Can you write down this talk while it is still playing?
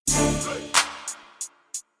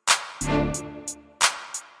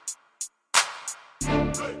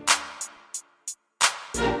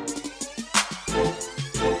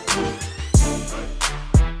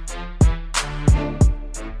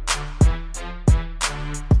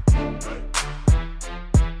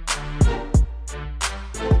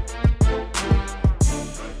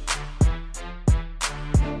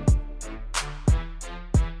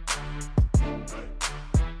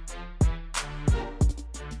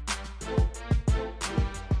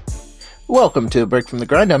Welcome to A Break from the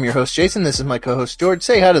Grind. I'm your host, Jason. This is my co-host, George.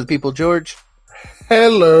 Say hi to the people, George.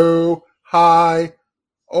 Hello. Hi.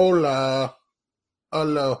 Hola.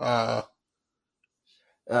 Aloha.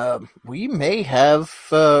 We may have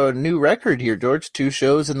a new record here, George. 2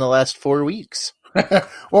 shows in the last 4 weeks.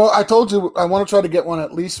 Well, I told you I want to try to get one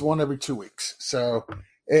at least one every 2 weeks. So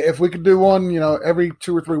if we could do one, every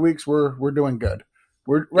 2 or 3 weeks, we're doing good.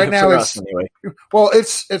 We're right now. For it's us, anyway. Well,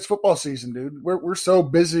 it's football season, dude. We're so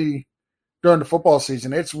busy during the football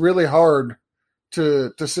season. It's really hard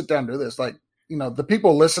to sit down and do this. Like, the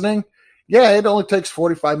people listening, yeah, it only takes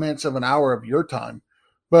 45 minutes of an hour of your time.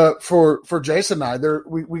 But for Jason and I,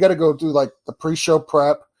 we got to go through like the pre-show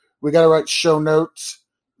prep. We got to write show notes.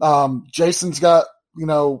 Jason's got,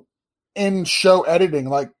 in-show editing.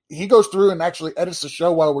 Like, he goes through and actually edits the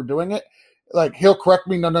show while we're doing it. Like, he'll correct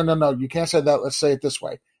me. No. You can't say that. Let's say it this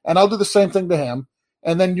way. And I'll do the same thing to him.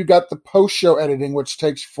 And then you got the post-show editing, which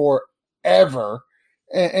takes forever.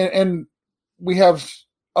 And we have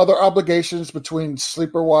other obligations between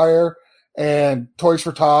Sleeper Wire and Toys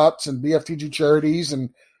for Tots and BFTG charities. And,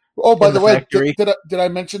 oh, by the way, did I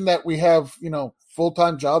mention that we have,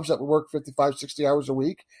 full-time jobs that we work 55, 60 hours a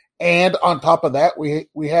week? And on top of that,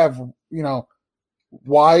 we have,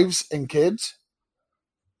 wives and kids.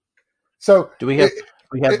 So do we have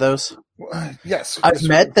those? Yes. I've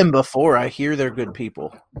met them before. I hear they're good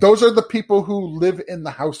people. Those are the people who live in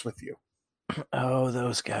the house with you. Oh,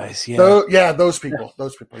 those guys. Yeah. Those people.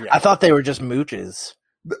 Those people. Yeah. I thought they were just mooches.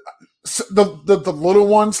 The little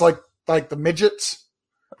ones, like the midgets,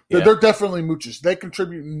 they're definitely mooches. They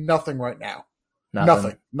contribute nothing right now.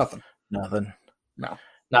 Nothing. No.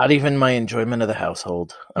 Not even my enjoyment of the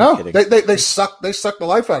household. I'm kidding. They suck the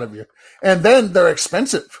life out of you. And then they're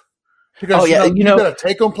expensive. Because you got to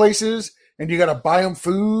take them places and you got to buy them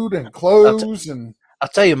food and clothes. I'll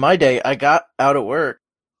tell you, my day, I got out of work,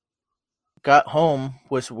 got home,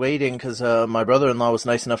 was waiting because my brother-in-law was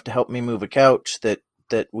nice enough to help me move a couch that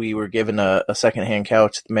we were given a secondhand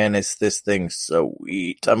couch. Man, is this thing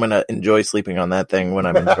sweet. I'm going to enjoy sleeping on that thing when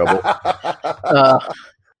I'm in trouble.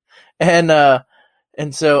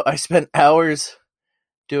 And so I spent hours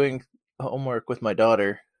doing homework with my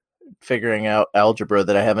daughter, figuring out algebra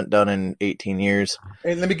that I haven't done in 18 years.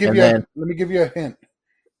 Hey, let me give you a hint.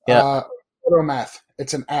 Yeah. Photomath.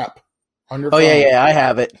 It's an app on your phone. Yeah, I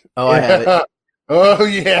have it. I have it. Oh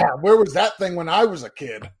yeah. Where was that thing when I was a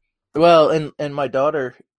kid? Well, and my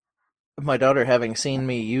daughter having seen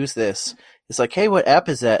me use this, is like, "Hey, what app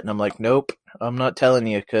is that?" And I'm like, "Nope, I'm not telling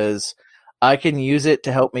you because I can use it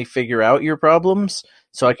to help me figure out your problems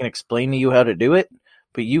so I can explain to you how to do it.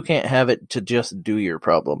 But you can't have it to just do your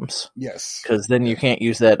problems." Yes. Because then you can't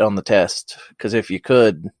use that on the test. Because if you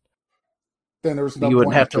could, then you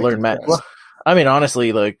wouldn't have to learn math. Well, I mean,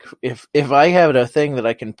 honestly, like, if I have a thing that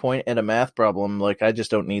I can point at a math problem, like, I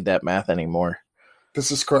just don't need that math anymore.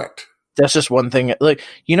 This is correct. That's just one thing. Like,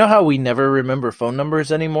 you know how we never remember phone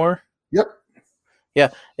numbers anymore? Yep. Yeah.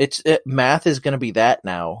 Math is going to be that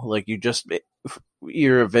now. Like,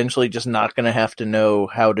 you're eventually just not going to have to know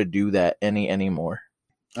how to do that anymore.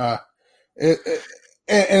 And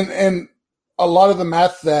a lot of the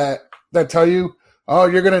math that tell you, oh,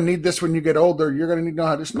 you're going to need this when you get older. You're going to need to know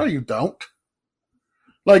how to. No, you don't.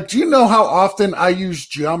 Like, do you know how often I use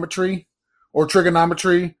geometry or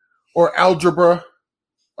trigonometry or algebra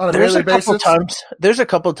on a daily basis? There's a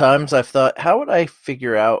couple times I've thought, how would I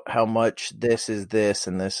figure out how much this is this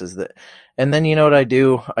and this is that? And then you know what I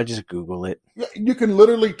do? I just Google it. Yeah, you can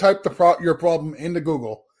literally type your problem into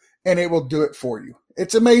Google and it will do it for you.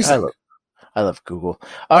 It's amazing. I love Google.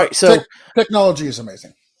 All right, so technology is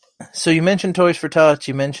amazing. So you mentioned Toys for Tots,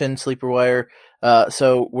 you mentioned Sleeper Wire.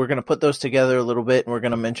 So we're going to put those together a little bit, and we're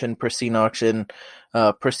going to mention Pristine Auction.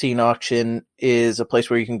 Pristine Auction is a place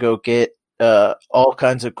where you can go get all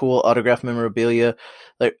kinds of cool autographed memorabilia.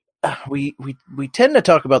 Like we tend to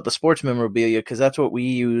talk about the sports memorabilia because that's what we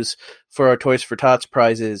use for our Toys for Tots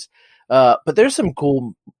prizes. But there's some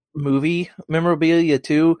cool movie memorabilia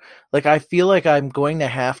too. Like, I feel like I'm going to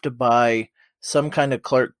have to buy some kind of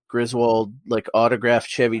Clark Griswold, like, autographed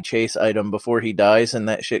Chevy Chase item before he dies, and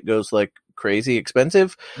that shit goes like crazy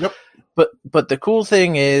expensive. Yep. But the cool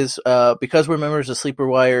thing is, because we're members of Sleeper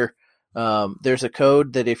Wire, there's a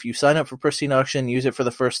code that if you sign up for Pristine Auction, use it for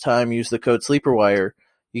the first time, use the code Sleeper Wire,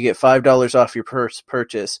 you get $5 off your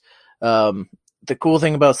purchase. The cool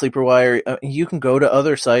thing about Sleeper Wire, you can go to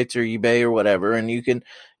other sites or eBay or whatever, and you can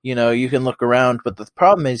look around, but the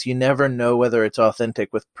problem is you never know whether it's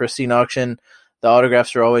authentic. With Pristine Auction, the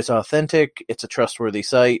autographs are always authentic. It's a trustworthy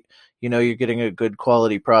site. You're getting a good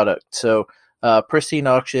quality product. So Pristine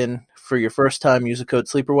Auction, for your first time, use the code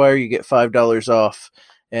SleeperWire. You get $5 off.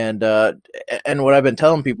 And what I've been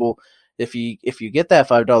telling people, if you get that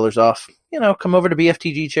 $5 off, come over to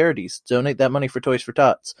BFTG Charities, donate that money for Toys for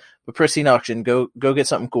Tots. But Pristine Auction, go get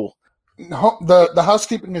something cool. The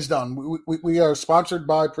housekeeping is done. We are sponsored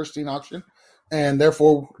by Pristine Auction, and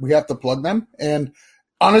therefore we have to plug them. And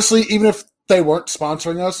honestly, even if they weren't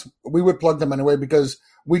sponsoring us, we would plug them anyway, because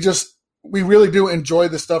we really do enjoy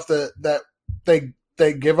the stuff that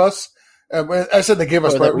they give us. I said they give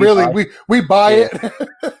us, but really we buy it,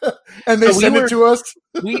 and they send it to us.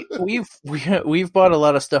 We've bought a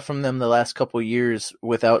lot of stuff from them the last couple of years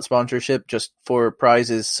without sponsorship, just for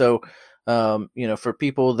prizes. So, for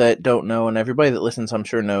people that don't know, and everybody that listens, I'm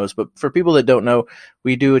sure knows, but for people that don't know,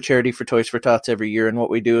 we do a charity for Toys for Tots every year, and what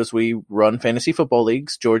we do is we run fantasy football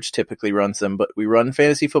leagues. George typically runs them, but we run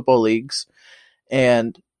fantasy football leagues,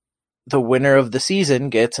 and the winner of the season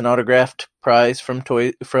gets an autographed prize from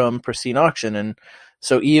Pristine Auction. And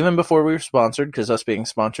so even before we were sponsored, because us being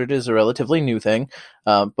sponsored is a relatively new thing,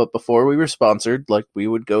 but before we were sponsored, we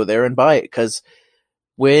would go there and buy it. Because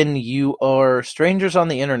when you are strangers on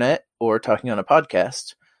the internet or talking on a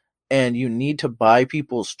podcast, and you need to buy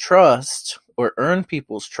people's trust or earn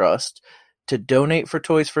people's trust to donate for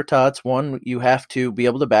Toys for Tots, one, you have to be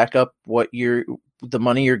able to back up what the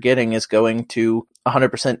money you're getting is going to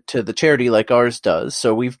 100% to the charity like ours does.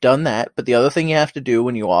 So we've done that. But the other thing you have to do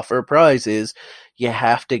when you offer a prize is you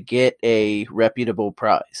have to get a reputable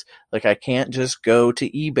prize. I can't just go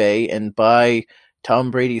to eBay and buy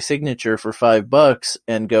Tom Brady signature for $5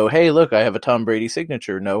 and go, hey, look, I have a Tom Brady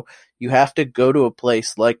signature. No, you have to go to a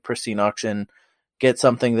place like Pristine Auction, get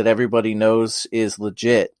something that everybody knows is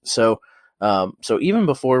legit. So even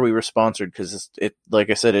before we were sponsored, because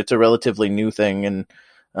like I said, it's a relatively new thing, and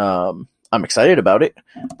I'm excited about it.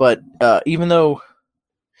 But even though,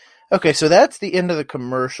 okay, so that's the end of the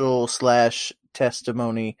commercial /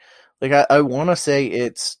 testimony. I want to say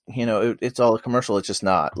it's it's all a commercial. It's just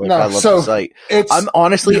not. I love the site. I'm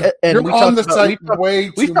honestly, and we've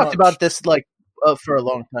talked about this for a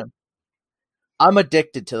long time. I'm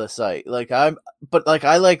addicted to the site. I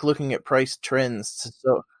like looking at price trends.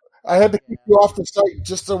 So I had to keep you off the site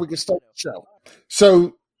just so we could start the show.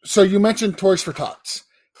 So you mentioned Toys for Tots,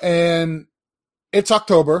 and it's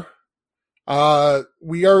October.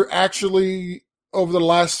 We are actually, over the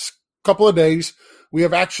last couple of days, we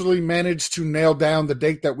have actually managed to nail down the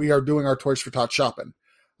date that we are doing our Toys for Tots shopping.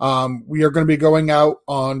 We are going to be going out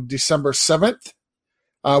on December 7th,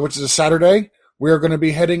 which is a Saturday. We are going to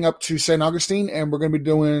be heading up to St. Augustine, and we're going to be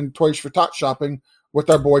doing Toys for Tots shopping with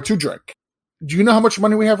our boy Two Drink. Do you know how much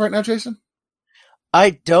money we have right now, Jason?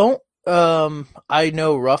 I don't. I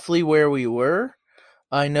know roughly where we were.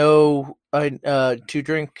 I know Two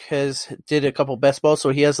Drink did a couple best balls,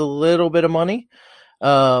 so he has a little bit of money.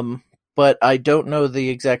 But I don't know the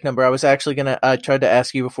exact number. I was actually I tried to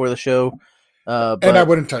ask you before the show, but and I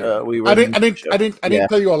wouldn't tell you. I didn't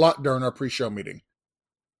tell you a lot during our pre-show meeting.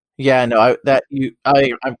 Yeah, no,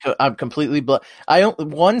 I'm completely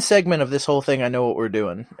one segment of this whole thing. I know what we're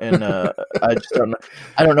doing, and I just don't know.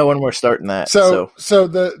 I don't know when we're starting that. So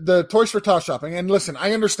the Toys for Tots shopping, and listen,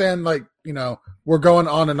 I understand, we're going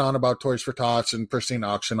on and on about Toys for Tots and Pristine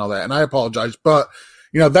Auction and all that, and I apologize, but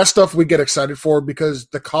that stuff we get excited for because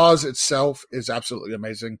the cause itself is absolutely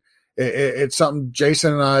amazing. It's something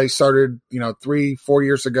Jason and I started, 3-4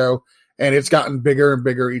 years ago, and it's gotten bigger and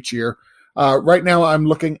bigger each year. Right now I'm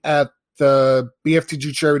looking at the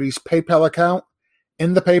BFTG Charities PayPal account.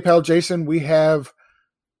 In the PayPal, Jason, we have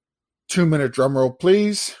 2-minute drum roll,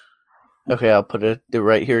 please. Okay, I'll put it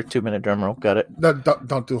right here. 2-minute drum roll. Got it.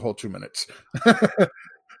 Don't do a whole 2 minutes.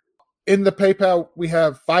 In the PayPal, we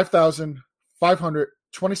have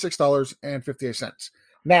 $5,526.58.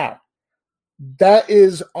 Now, that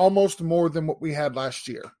is almost more than what we had last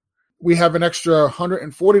year. We have an extra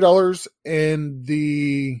 $140 in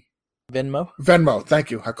the Venmo.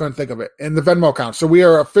 Thank you. I couldn't think of it. In the Venmo account. So we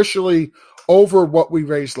are officially over what we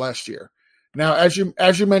raised last year. Now, as you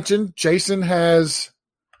mentioned, Jason has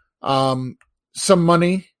some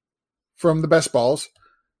money from the best balls.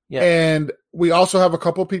 Yeah. And we also have a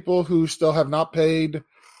couple people who still have not paid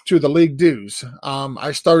to the league dues.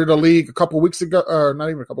 I started a league a couple weeks ago, or not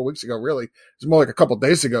even a couple weeks ago, really. It's more like a couple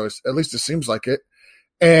days ago. At least it seems like it.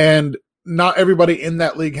 And not everybody in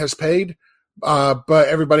that league has paid. But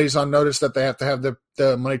everybody's on notice that they have to have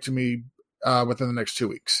the money to me within the next 2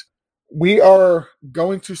 weeks. We are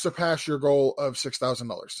going to surpass your goal of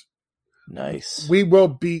 $6,000. Nice. We will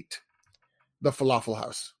beat the Falafel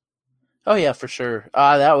House. Oh yeah, for sure.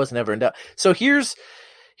 That was never in doubt. So here's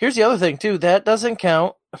the other thing too. That doesn't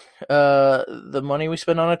count the money we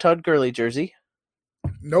spent on a Todd Gurley jersey.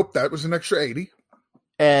 Nope, that was an extra $80.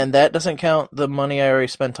 And that doesn't count the money I already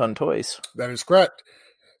spent on toys. That is correct.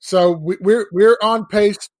 So we're on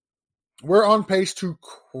pace. We're on pace to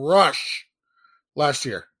crush last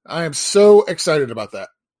year. I am so excited about that.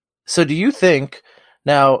 So do you think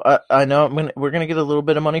now? I know we're gonna get a little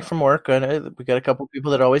bit of money from work. I know we got a couple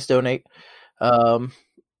people that always donate. Do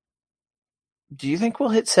you think we'll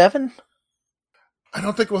hit 7? I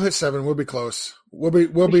don't think we'll hit 7. We'll be close. We'll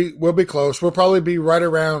be close. We'll probably be right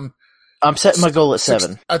around. I'm setting my goal at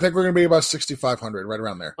 7. I think we're going to be about 6,500, right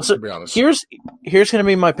around there. So to be honest, here's going to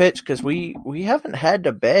be my pitch because we haven't had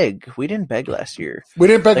to beg. We didn't beg last year. We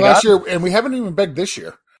didn't beg last year, and we haven't even begged this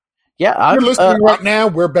year. Yeah, you're listening right now.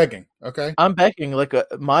 We're begging. Okay, I'm begging. Like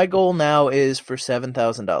my goal now is for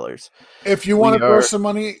 $7,000. If you want to throw some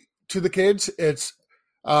money to the kids, it's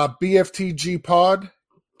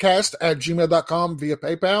bftgpodcast@gmail.com via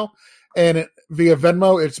PayPal, and via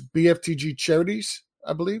Venmo, it's BFTG Charities,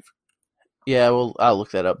 I believe. Yeah, well, I'll look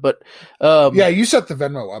that up. But yeah, you set the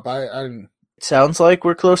Venmo up. It sounds like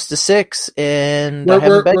we're close to 6, and I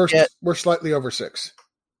haven't begged yet. We're slightly over 6.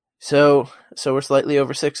 So we're slightly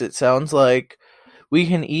over 6. It sounds like we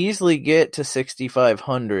can easily get to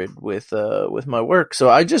 6,500 with my work.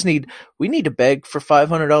 So we need to beg for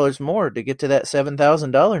 $500 more to get to that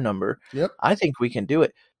 $7,000 number. Yep, I think we can do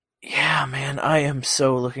it. Yeah, man, I am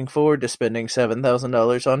so looking forward to spending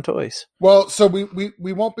 $7,000 on toys. Well, so we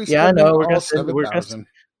won't be spending I know all 7,000.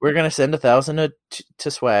 We're gonna send 1,000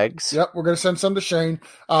 to Swags. Yep, we're gonna send some to Shane.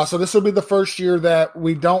 So this will be the first year that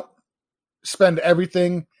we don't spend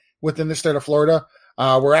everything within the state of Florida.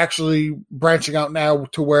 We're actually branching out now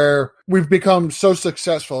to where we've become so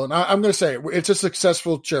successful, and I'm going to say it's a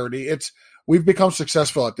successful charity. We've become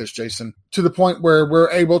successful at this, Jason, to the point where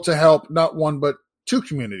we're able to help not one but 2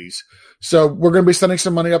 communities. So we're going to be sending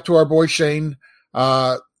some money up to our boy Shane.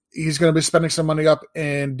 He's going to be spending some money up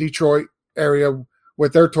in Detroit area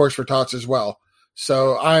with their Toys for Tots as well.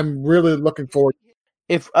 So I'm really looking forward.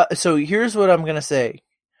 So here's what I'm going to say.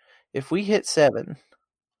 If we hit 7,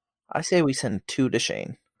 I say we send 2 to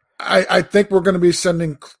Shane. I think we're going to be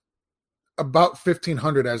sending about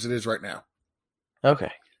 1,500 as it is right now.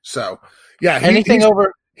 Okay. So yeah, anything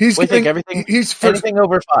over. Anything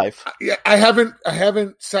over 5. Yeah, I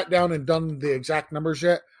haven't sat down and done the exact numbers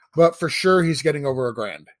yet, but for sure he's getting over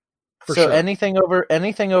 $1,000. So sure. anything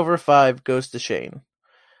over 5 goes to Shane,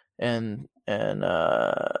 and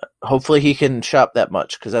hopefully he can shop that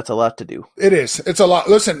much because that's a lot to do. It's a lot.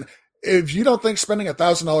 Listen, if you don't think spending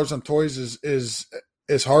 $1,000 on toys is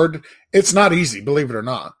hard, it's not easy. Believe it or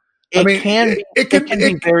not. It can be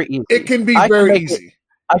very easy. It can be very easy.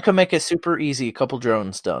 I can make it super easy. A couple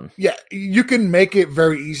drones done. Yeah, you can make it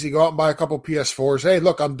very easy. Go out and buy a couple PS4s. Hey,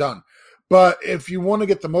 look, I'm done. But if you want to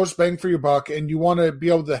get the most bang for your buck and you want to be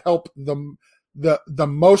able to help the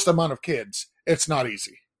most amount of kids, it's not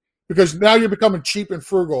easy. Because now you're becoming cheap and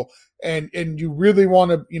frugal, and you really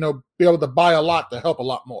want to, be able to buy a lot to help a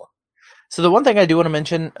lot more. So the one thing I do want to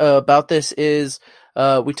mention about this is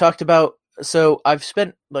we talked about. So I've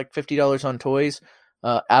spent like $50 on toys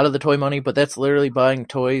out of the toy money, but that's literally buying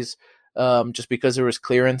toys just because there was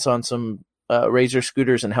clearance on some Razor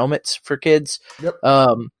scooters and helmets for kids. Yep.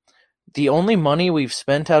 The only money we've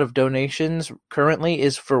spent out of donations currently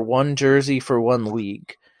is for one jersey for one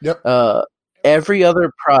league. Yep. Every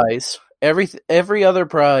other prize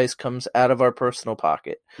comes out of our personal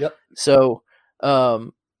pocket. Yep. So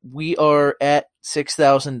we are at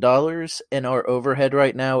 $6,000 and our overhead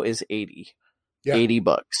right now is $80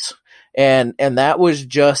 bucks. And that was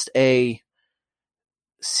just a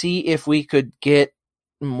see if we could get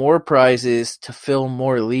more prizes to fill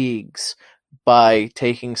more leagues by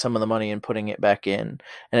taking some of the money and putting it back in.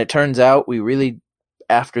 And it turns out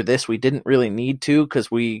after this, we didn't really need to because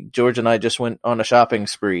George and I just went on a shopping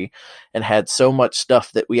spree and had so much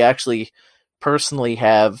stuff that we actually personally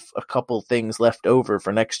have a couple things left over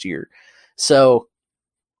for next year. So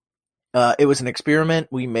it was an experiment.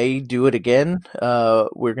 We may do it again.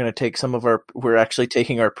 We're going to take we're actually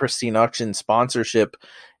taking our Pristine Auction sponsorship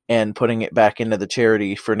and putting it back into the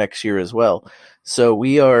charity for next year as well. So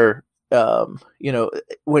we are,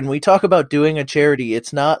 when we talk about doing a charity,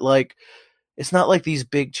 it's not like these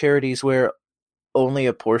big charities where only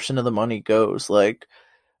a portion of the money goes. Like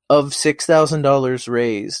of $6,000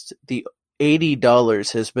 raised, the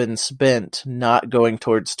 $80 has been spent not going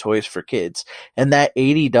towards toys for kids, and that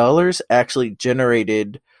 $80 actually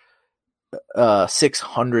generated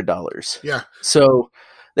 $600. Yeah. So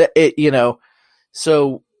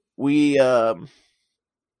so we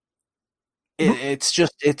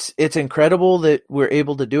it's incredible that we're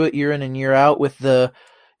able to do it year in and year out with the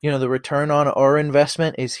return on our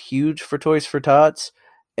investment is huge for Toys for Tots,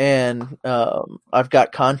 and I've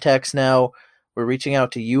got contacts now. We're reaching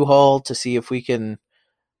out to U-Haul to see if we can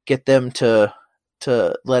get them to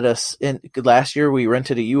let us in. Last year we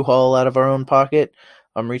rented a U-Haul out of our own pocket.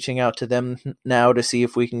 I'm reaching out to them now to see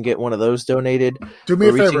if we can get one of those donated. Do me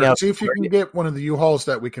a favor. See if you can get one of the U-Hauls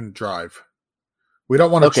that we can drive. We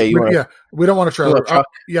don't want to. Okay, we don't want a trailer.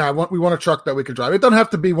 We want a truck that we can drive. It doesn't have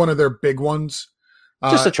to be one of their big ones.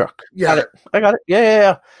 Just a truck. Yeah, I got it.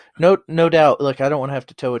 Yeah. No doubt. Like I don't want to have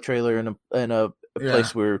to tow a trailer in a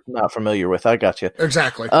place we're not familiar with. I got you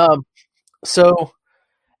exactly. So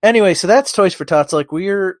anyway, so that's Toys for Tots. Like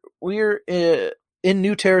we're in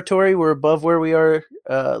new territory. We're above where we are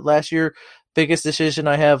last year. Biggest decision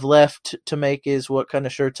I have left to make is what kind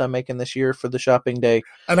of shirts I'm making this year for the shopping day.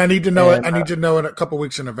 And I need to know it. I need to know it a couple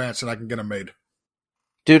weeks in advance, and I can get them made.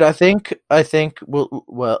 Dude, I think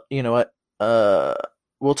well, you know what?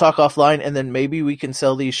 We'll talk offline, and then maybe we can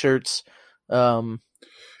sell these shirts. You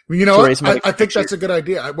know what? I think that's a good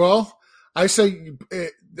idea. Well, I say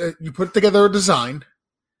you put together a design.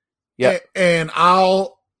 Yeah, and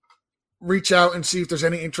I'll reach out and see if there's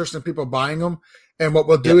any interest in people buying them. And what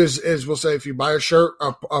we'll do is we'll say if you buy a shirt,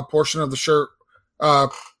 a portion of the shirt,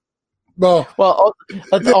 all the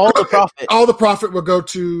profit, all the profit will go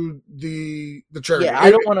to the charity. Yeah,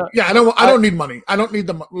 I don't want to. Yeah, I don't need money. I don't need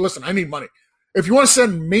the. Listen, I need money. If you want to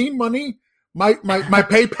send me money, my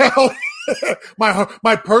PayPal,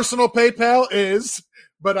 my personal PayPal is.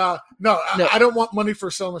 But no, I don't want money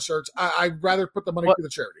for selling the shirts. I'd rather put the money to the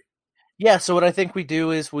charity. Yeah. So what I think we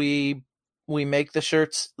do is we make the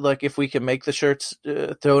shirts, like if we can make the shirts,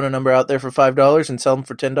 throwing a number out there for $5 and sell them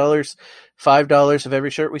for $10, $5 of every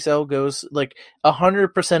shirt we sell goes like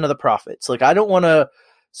 100% of the profits. Like I don't want to,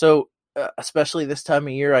 especially this time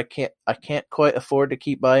of year, I can't quite afford to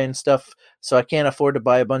keep buying stuff. So I can't afford to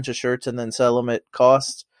buy a bunch of shirts and then sell them at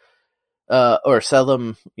cost, or sell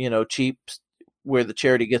them, cheap where the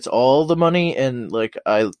charity gets all the money and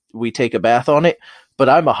we take a bath on it. But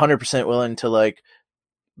I'm 100% willing to like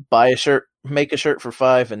buy a shirt, make a shirt for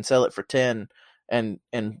 $5 and sell it for $10, and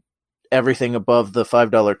everything above the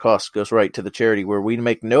 $5 cost goes right to the charity where we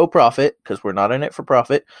make no profit because we're not in it for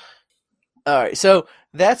profit. All right, so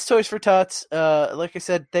that's Toys for Tots. Like I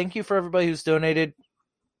said, thank you for everybody who's donated.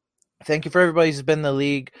 Thank you for everybody who's been in the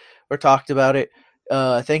league or talked about it.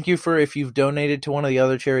 Thank you for if you've donated to one of the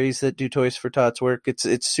other charities that do Toys for Tots work.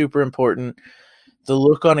 It's super important. The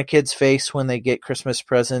look on a kid's face when they get Christmas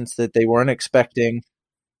presents that they weren't expecting.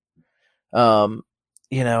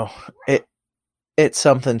 It's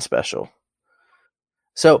something special.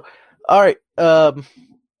 So, all right.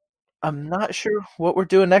 I'm not sure what we're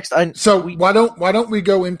doing next. Why don't we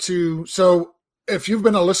go into, so if you've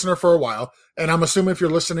been a listener for a while, and I'm assuming if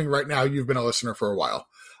you're listening right now, you've been a listener for a while.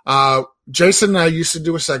 Jason and I used to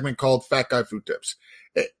do a segment called Fat Guy Food Tips.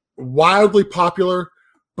 Wildly popular,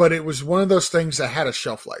 but it was one of those things that had a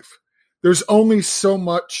shelf life. There's only so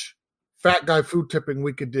much fat guy food tipping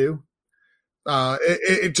we could do.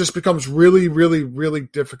 It just becomes really, really, really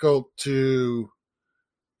difficult to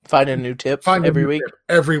find a new tip every week.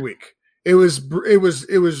 Every week, it was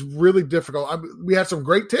really difficult. We had some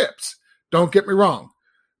great tips. Don't get me wrong,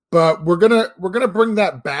 but we're gonna bring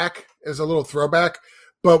that back as a little throwback.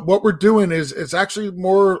 But what we're doing is it's actually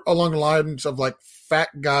more along the lines of like fat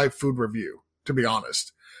guy food review. To be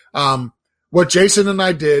honest, what Jason and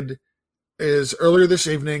I did is earlier this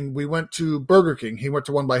evening, we went to Burger King. He went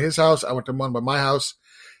to one by his house. I went to one by my house.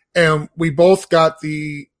 And we both got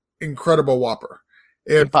the Incredible Whopper.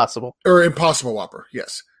 Impossible Whopper,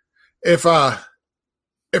 yes. If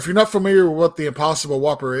you're not familiar with what the Impossible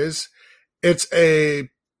Whopper is, it's a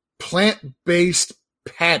plant-based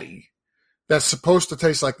patty that's supposed to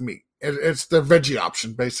taste like meat. It's the veggie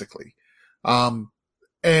option, basically.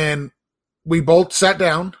 And we both sat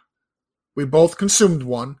down. We both consumed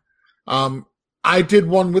one. I did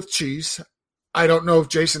one with cheese. I don't know if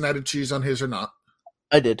Jason added cheese on his or not.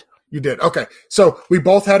 I did. You did. Okay. So we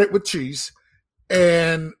both had it with cheese,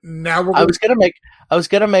 and now we're. I was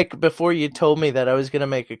gonna make before you told me that I was gonna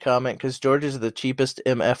make a comment because George is the cheapest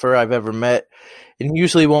MFer I've ever met, and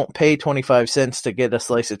usually won't pay 25 cents to get a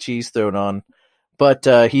slice of cheese thrown on, but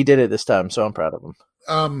he did it this time, so I'm proud of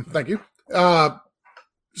him. Thank you.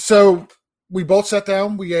 So we both sat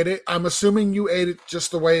down. We ate it. I'm assuming you ate it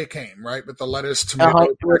just the way it came, right? With the lettuce,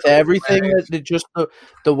 tomato, with everything. Just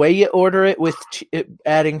the way you order it with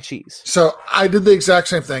adding cheese. So I did the exact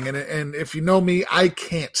same thing. And if you know me, I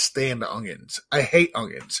can't stand onions. I hate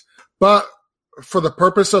onions. But for the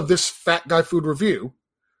purpose of this fat guy food review,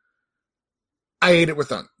 I ate it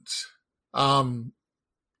with onions.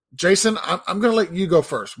 Jason, I'm going to let you go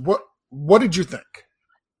first. What did you think?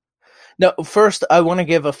 No, first, I want to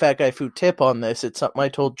give a Fat Guy Food tip on this. It's something I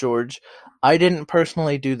told George. I didn't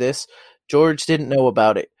personally do this. George didn't know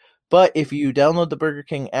about it. But if you download the Burger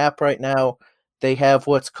King app right now, they have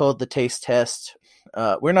what's called the taste test.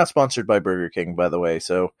 We're not sponsored by Burger King, by the way.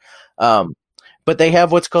 So, but they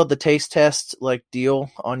have what's called the taste test like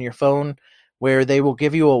deal on your phone where they will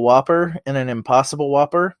give you a Whopper and an Impossible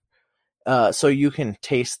Whopper. So you can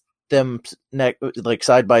taste them like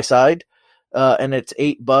side by side. And it's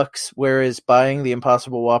 $8, whereas buying the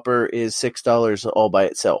Impossible Whopper is $6 all by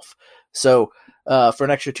itself. So for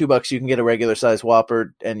an extra $2, you can get a regular size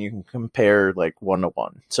Whopper, and you can compare like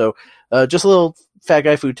 1-to-1. So just a little Fat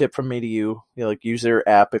Guy Food tip from me to you. Like use their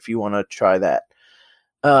app if you want to try that.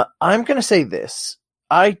 I'm gonna say this: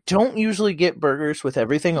 I don't usually get burgers with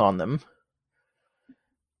everything on them,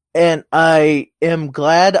 and I am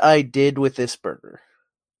glad I did with this burger.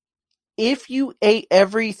 If you ate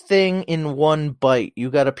everything in one bite,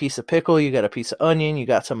 you got a piece of pickle, you got a piece of onion, you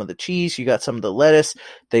got some of the cheese, you got some of the lettuce,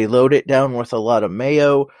 they load it down with a lot of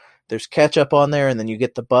mayo, there's ketchup on there, and then you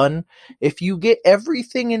get the bun. If you get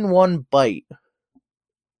everything in one bite,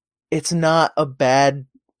 it's not a bad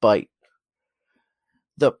bite.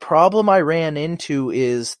 The problem I ran into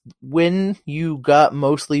is when you got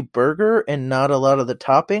mostly burger and not a lot of the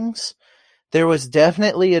toppings, there was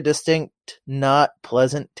definitely a distinct, not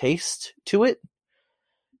pleasant taste to it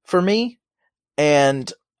for me,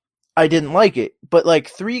 and I didn't like it. But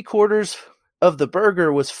like 3/4 of the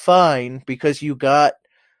burger was fine because you got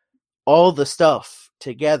all the stuff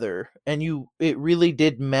together, and it really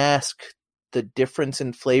did mask the difference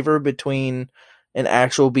in flavor between an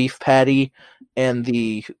actual beef patty and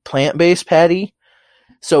the plant-based patty.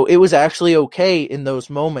 So it was actually okay in those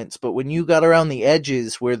moments, but when you got around the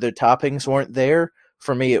edges where the toppings weren't there,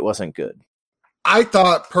 for me it wasn't good. I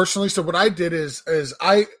thought personally, so what I did is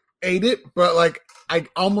I ate it, but like I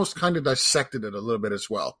almost kind of dissected it a little bit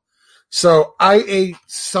as well. So I ate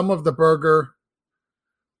some of the burger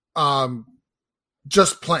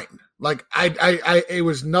just plain. Like I it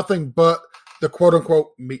was nothing but the quote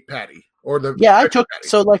unquote meat patty. Or the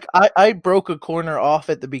I broke a corner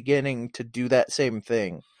off at the beginning to do that same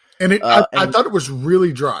thing, and I thought it was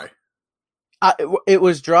really dry. It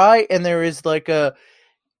was dry, and there is like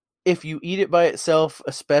if you eat it by itself,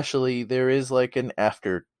 especially, there is like an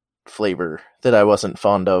after flavor that I wasn't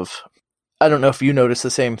fond of. I don't know if you noticed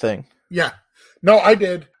the same thing. Yeah, no, I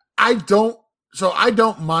did. I don't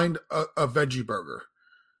mind a veggie burger.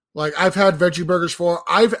 Like I've had veggie burgers before.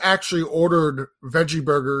 I've actually ordered veggie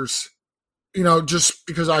burgers. Just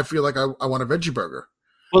because I feel like I want a veggie burger.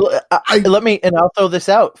 Well, I'll throw this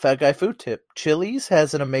out. Fat Guy Food tip. Chili's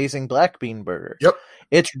has an amazing black bean burger. Yep.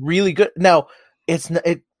 It's really good. Now,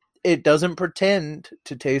 it doesn't pretend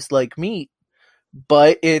to taste like meat,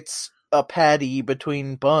 but it's a patty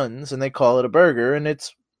between buns, and they call it a burger, and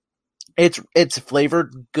it's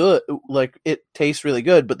flavored good. Like, it tastes really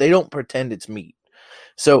good, but they don't pretend it's meat.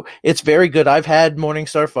 So, it's very good. I've had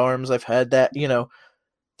Morningstar Farms. I've had that,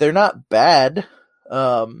 they're not bad,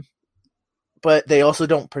 but they also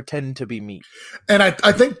don't pretend to be meat. And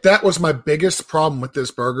I think that was my biggest problem with this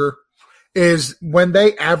burger is when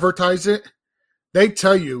they advertise it, they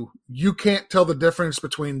tell you can't tell the difference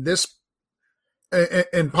between this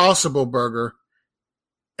Impossible Burger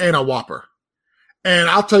and a Whopper. And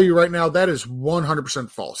I'll tell you right now, that is 100%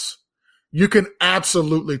 false. You can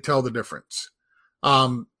absolutely tell the difference.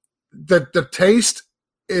 The taste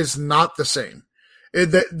is not the same.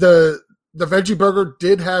 The veggie burger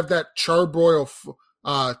did have that charbroil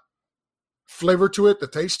flavor to it, the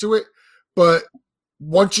taste to it, but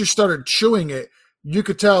once you started chewing it, you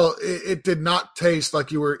could tell it did not taste like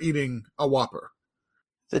you were eating a Whopper.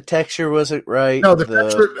 The texture wasn't right. No,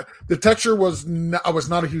 the texture was not, I was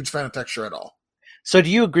not a huge fan of texture at all. So do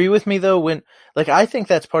you agree with me though? I think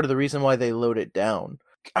that's part of the reason why they load it down.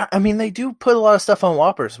 I mean, they do put a lot of stuff on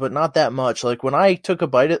Whoppers, but not that much. Like, when I took a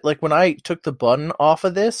bite, when I took the bun off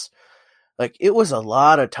of this, like, it was a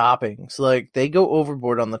lot of toppings. Like, they go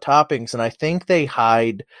overboard on the toppings, and I think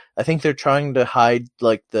they're trying to hide,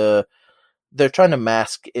 like, they're trying to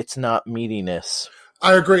mask its not meatiness.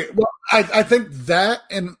 I agree. Well, I think that,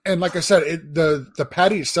 and like I said, the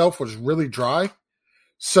patty itself was really dry.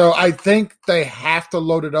 So I think they have to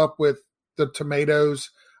load it up with the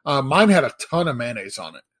tomatoes. Mine had a ton of mayonnaise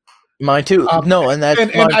on it. Mine too. Mine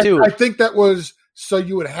too. I think that was so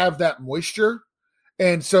you would have that moisture,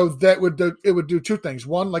 and so that would do two things.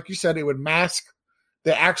 One, like you said, it would mask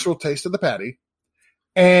the actual taste of the patty,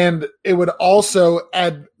 and it would also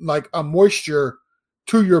add like a moisture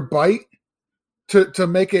to your bite to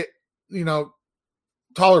make it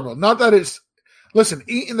tolerable. Not that it's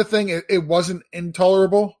eating the thing it wasn't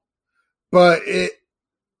intolerable, but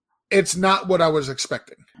it's not what I was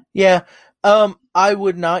expecting. Yeah. I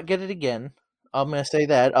would not get it again. I'm going to say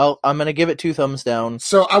that. I'm going to give it 2 thumbs down.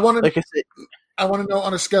 So I want Like I said, to know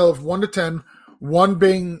on a scale of 1 to 10, 1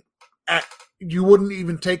 being you wouldn't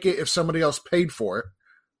even take it if somebody else paid for it,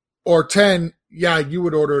 or 10, yeah, you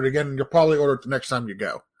would order it again, and you'll probably order it the next time you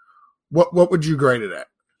go. What would you grade it at?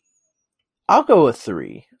 I'll go with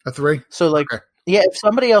 3. A 3? So like, Okay. yeah, if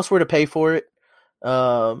somebody else were to pay for it,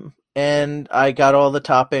 and I got all the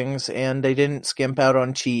toppings and they didn't skimp out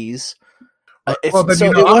on cheese. Well, then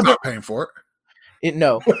so I'm not paying for it.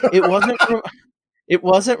 No, it wasn't. It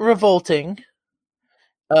wasn't revolting.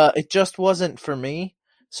 It just wasn't for me.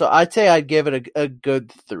 So I'd say I'd give it a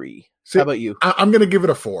good 3. See, how about you? I'm going to give it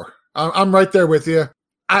a 4. I'm right there with you.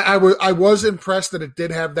 I was impressed that it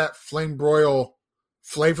did have that flame broil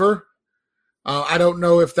flavor. I don't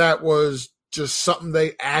know if that was just something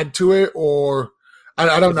they add to it, or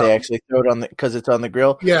I don't know. They actually throw it on because it's on the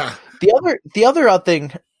grill. Yeah. The other odd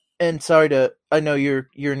thing, and I know you're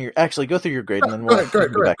in your actually go through your grade and then we'll go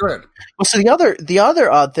ahead. Well, so the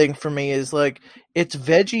other odd thing for me is like it's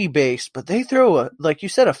veggie based, but they throw like you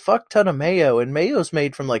said a fuck ton of mayo, and mayo's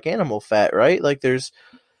made from like animal fat, right? Like there's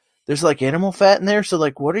like animal fat in there. So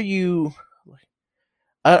like, what are you?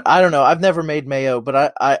 I don't know. I've never made mayo,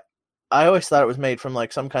 but I always thought it was made from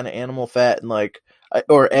like some kind of animal fat and like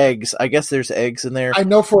or eggs. I guess there's eggs in there. I'm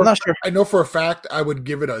not sure. I know for a fact I would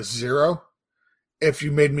give it a 0 if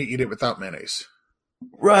you made me eat it without mayonnaise.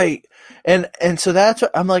 Right. And so that's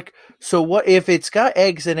what I'm like, so what if it's got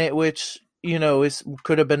eggs in it, which,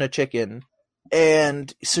 could have been a chicken.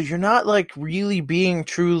 And so you're not like really being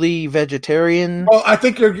truly vegetarian. Well,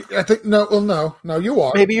 no, you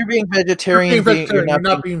are. Maybe you're being vegetarian. You're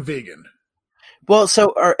not being vegan. Well,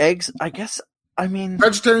 so are eggs, I guess,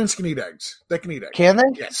 vegetarians can eat eggs. They can eat eggs. Can they?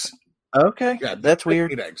 Yes. Okay. Yeah, that's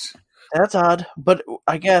weird. Eat eggs. That's odd, but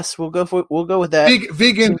I guess we'll go with that.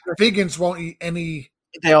 Vegans won't eat any.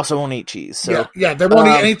 They also won't eat cheese. So yeah, they won't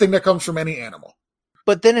eat anything that comes from any animal.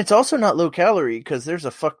 But then it's also not low calorie because there's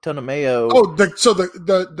a fuck ton of mayo. Oh,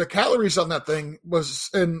 the calories on that thing was,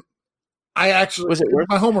 and I actually was it worth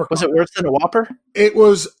my homework? Was it worse than a Whopper? It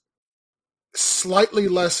was slightly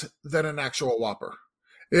less than an actual Whopper.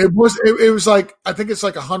 It was like, I think it's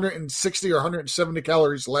like 160 or 170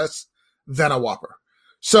 calories less than a Whopper.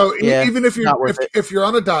 So yeah, even if you're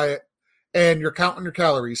on a diet and you're counting your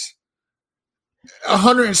calories,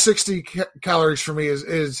 160 calories for me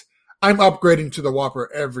is I'm upgrading to the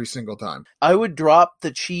Whopper every single time. I would drop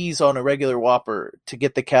the cheese on a regular Whopper to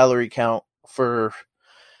get the calorie count for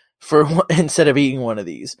instead of eating one of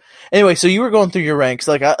these. Anyway, so you were going through your ranks.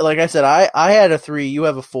 Like I said, I had a 3. You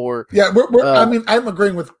have a 4. Yeah, I'm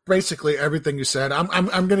agreeing with basically everything you said. I'm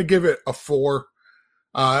going to give it a 4.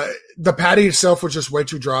 The patty itself was just way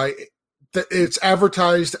too dry. It's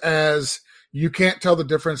advertised as you can't tell the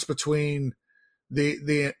difference between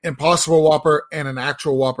the Impossible Whopper and an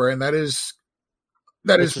actual Whopper, and that is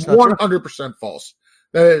 100% false.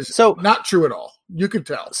 That is not true at all. You could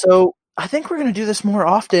tell. So I think we're going to do this more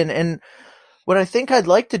often, and what I think I'd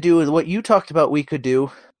like to do is what you talked about we could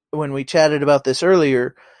do when we chatted about this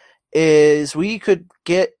earlier is we could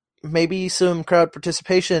get maybe some crowd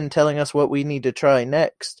participation telling us what we need to try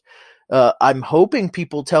next. I'm hoping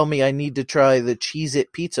people tell me I need to try the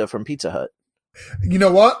Cheez-It pizza from Pizza Hut. You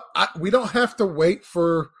know what? We don't have to wait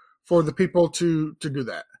for the people to do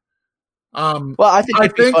that. Well, I think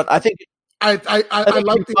it'd be fun. I think I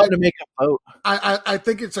like fun to make a vote. I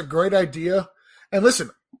think it's a great idea. And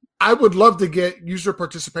listen, I would love to get user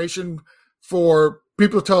participation for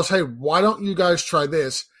people to tell us, hey, why don't you guys try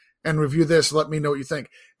this and review this? Let me know what you think.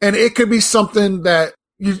 And it could be something that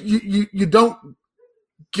you don't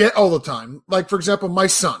get all the time. Like, for example, my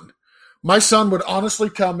son. My son would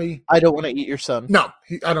honestly tell me, I don't want to eat your son. No,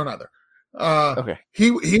 I don't either. Okay.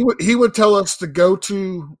 He would tell us to go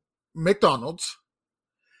to McDonald's.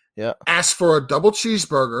 Yeah. Ask for a double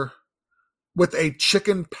cheeseburger with a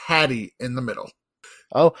chicken patty in the middle.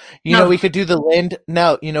 Oh, we could do the land.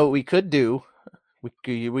 Now, you know what we could do?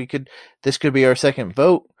 We could. This could be our second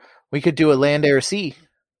vote. We could do a land, air, sea.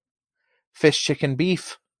 Fish, chicken,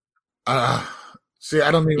 beef. See,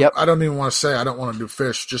 I don't even want to say I don't want to do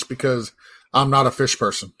fish just because I'm not a fish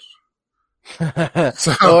person.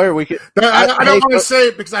 So, or we could. I don't want to say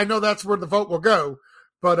it because I know that's where the vote will go.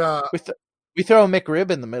 But we throw a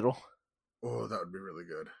McRib in the middle. Oh, that would be really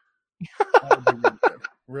good. That would be really good.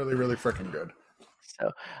 Really, really freaking good.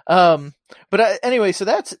 So, but anyway, so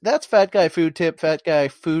that's Fat Guy Food Tip, Fat Guy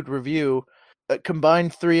Food Review.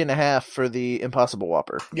 Combined 3.5 for the Impossible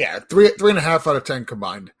Whopper. Yeah, 3.5 out of 10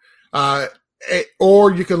 combined.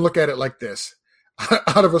 Or you can look at it like this.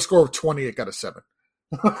 out of a score of 20, it got a 7.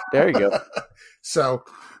 There you go. So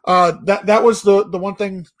that was the one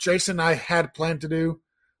thing Jason and I had planned to do.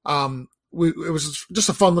 It was just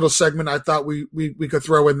a fun little segment I thought we could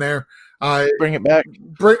throw in there. Bring it back.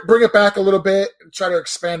 Bring it back a little bit, try to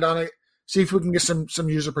expand on it, see if we can get some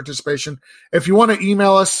user participation. If you want to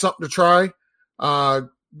email us something to try, go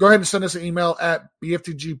ahead and send us an email at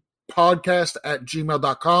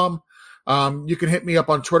bftgpodcast@gmail.com. You can hit me up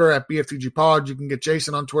on Twitter at bftgpod. You can get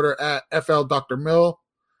Jason on Twitter at FL_Dr.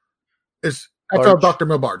 It's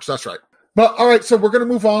FL_Dr. That's right. But all right, so we're going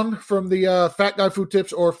to move on from the Fat Guy Food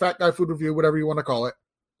Tips or Fat Guy Food Review, whatever you want to call it.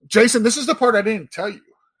 Jason, this is the part I didn't tell you.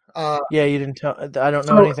 Yeah, you didn't tell. I don't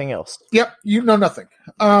know anything else. Yep, you know nothing.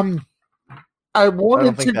 I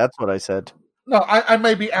don't think that's what I said. No, I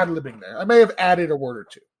may be ad-libbing there. I may have added a word or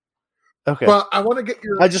two. Okay, but I want to get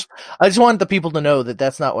your. I just want the people to know that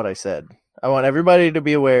that's not what I said. I want everybody to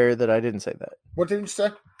be aware that I didn't say that. What did you say?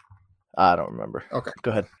 I don't remember. Okay,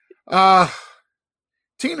 go ahead.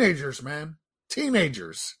 Teenagers, man,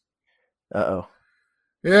 teenagers. Uh-oh.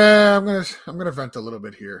 Yeah, I'm gonna vent a little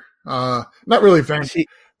bit here. Not really vent,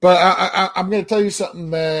 but I'm gonna tell you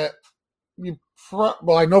something that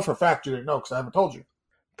I know for a fact you didn't know because I haven't told you.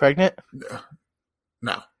 Pregnant?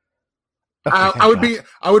 No. Okay,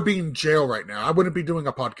 I would be in jail right now. I wouldn't be doing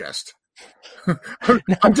a podcast.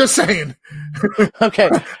 I'm just saying. Okay.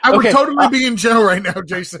 I would totally be in jail right now,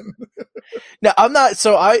 Jason. No, I'm not.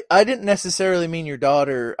 So I didn't necessarily mean your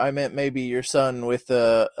daughter. I meant maybe your son with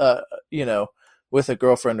with a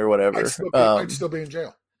girlfriend or whatever. I'd still be in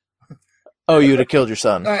jail. Oh, you'd have killed your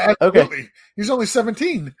son. Absolutely. Okay. He's only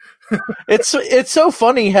 17. It's so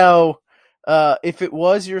funny how if it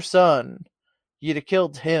was your son, you'd have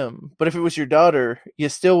killed him. But if it was your daughter, you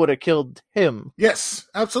still would have killed him. Yes,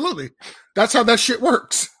 absolutely. That's how that shit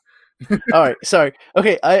works. All right. Sorry.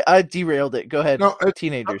 Okay. I derailed it. Go ahead. No,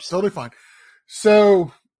 teenagers. Totally fine.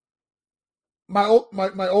 So my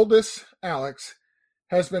oldest, Alex,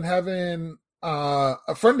 has been having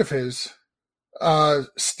a friend of his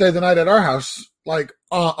stay the night at our house, like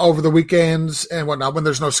over the weekends and whatnot when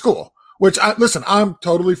there's no school, which I'm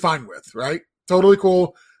totally fine with, right? Totally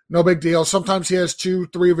cool. No big deal. Sometimes he has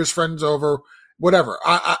 2-3 of his friends over, whatever.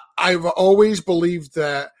 I've always believed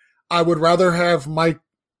that I would rather have my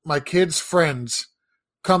kids' friends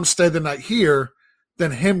come stay the night here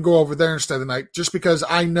than him go over there and stay the night, just because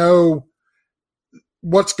I know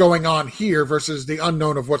what's going on here versus the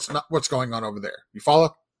unknown of what's going on over there. You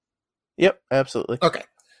follow? Yep, absolutely. Okay.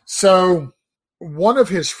 So one of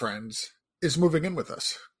his friends is moving in with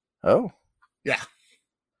us. Oh. Yeah.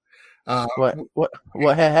 What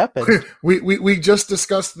had happened? We just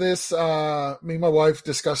discussed this. Me and my wife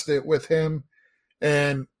discussed it with him,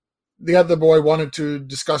 and the other boy wanted to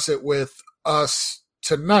discuss it with us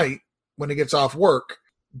tonight when he gets off work,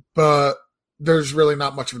 but there's really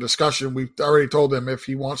not much of a discussion. We've already told him if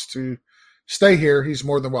he wants to stay here, he's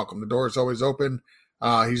more than welcome. The door is always open.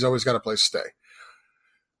 He's always got a place to stay.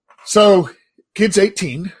 So, kid's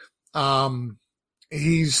 18.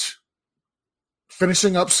 He's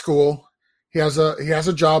finishing up school. He has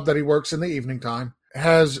a job that he works in the evening time.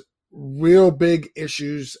 Has real big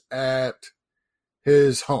issues at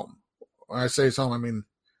his home. When I say his home, I mean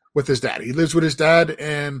with his dad. He lives with his dad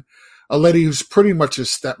and a lady who's pretty much his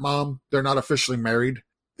stepmom. They're not officially married.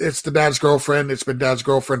 It's the dad's girlfriend. It's been dad's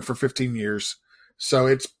girlfriend for 15 years. So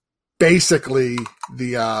it's basically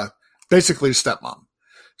basically stepmom.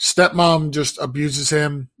 Stepmom just abuses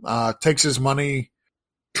him, takes his money,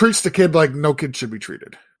 treats the kid like no kid should be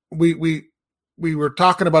treated. We were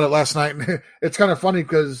talking about it last night, and it's kind of funny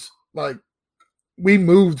because like we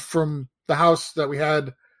moved from the house that we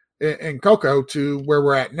had in Cocoa to where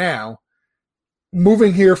we're at now.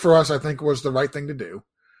 Moving here for us, I think, was the right thing to do.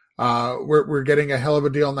 We're getting a hell of a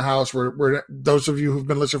deal in the house. We're those of you who've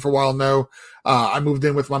been listening for a while know I moved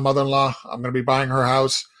in with my mother-in-law. I'm going to be buying her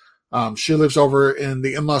house. She lives over in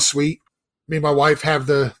the in-law suite. Me and my wife have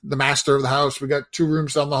the master of the house. We got 2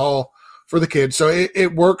 rooms down the hall for the kids, so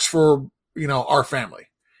it works for our family.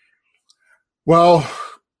 Well,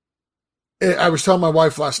 I was telling my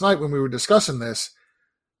wife last night when we were discussing this.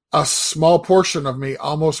 A small portion of me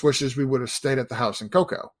almost wishes we would have stayed at the house in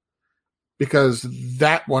Cocoa, because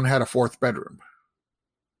that one had a 4th bedroom,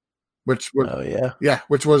 which was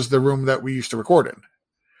which was the room that we used to record in.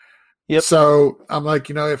 Yep. So I'm like,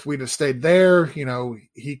 if we'd have stayed there,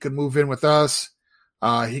 he could move in with us.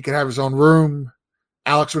 He could have his own room.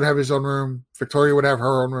 Alex would have his own room. Victoria would have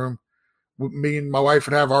her own room. Me and my wife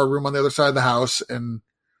would have our room on the other side of the house, and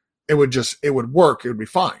it would work. It would be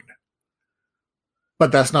fine.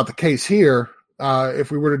 But that's not the case here. If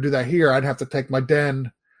we were to do that here, I'd have to take my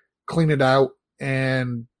den, clean it out,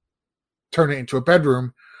 and turn it into a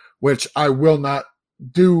bedroom, which I will not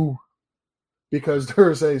do because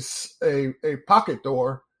there's a pocket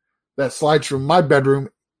door that slides from my bedroom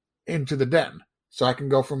into the den. So I can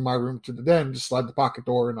go from my room to the den, just slide the pocket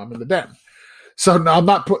door, and I'm in the den. So now I'm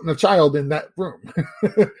not putting a child in that room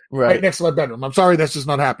right next to my bedroom. I'm sorry, that's just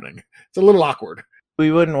not happening. It's a little awkward.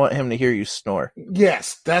 We wouldn't want him to hear you snore.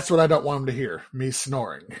 Yes, that's what I don't want him to hear, me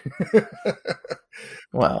snoring.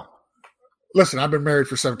 Wow. Listen, I've been married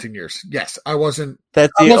for 17 years. Yes, I wasn't.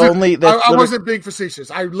 That's the only. I wasn't being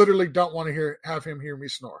facetious. I literally don't want to have him hear me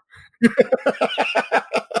snore.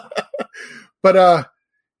 But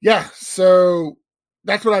yeah. So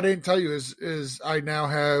that's what I didn't tell you is I now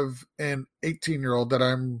have an 18-year-old that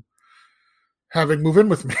I'm having move in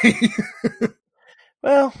with me.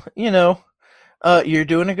 Well, you're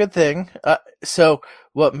doing a good thing. So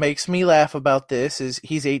what makes me laugh about this is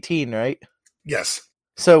he's 18, right? Yes.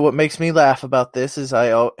 So what makes me laugh about this is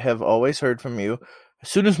I have always heard from you, as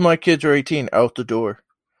soon as my kids are 18, out the door.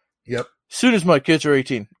 Yep. As soon as my kids are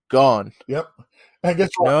 18, gone. Yep. And guess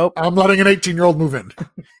what? Nope. I'm letting an 18-year-old move in.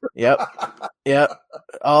 Yep.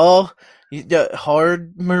 All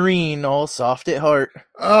hard Marine, all soft at heart.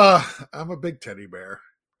 I'm a big teddy bear.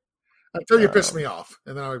 Until you piss me off,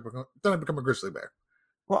 and then I become a grizzly bear.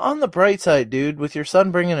 Well, on the bright side, dude, with your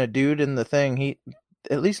son bringing a dude in the thing,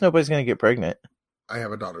 at least nobody's going to get pregnant. I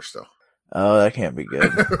have a daughter still. Oh, that can't be good.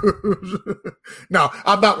 No,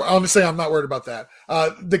 I'm not. Honestly, I'm not worried about that.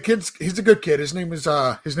 The kid's he's a good kid. His name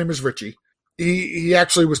is Richie. He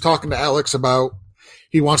actually was talking to Alex about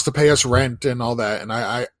he wants to pay us rent and all that, and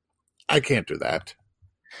I can't do that.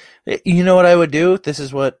 You know what I would do? This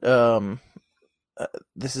is what a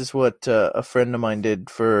friend of mine did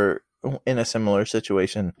in a similar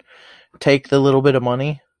situation. Take the little bit of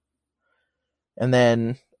money, and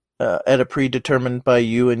then at a predetermined by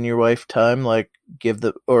you and your wife time, like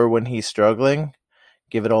when he's struggling,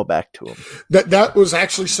 give it all back to him. That was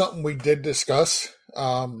actually something we did discuss.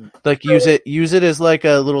 Like use it as like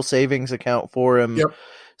a little savings account for him. Yep.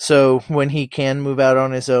 So when he can move out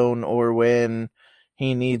on his own, or when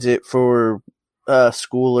he needs it for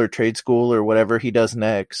school or trade school or whatever he does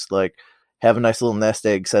next, like have a nice little nest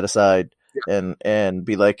egg set aside. Yeah. and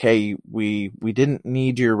be like, hey, we didn't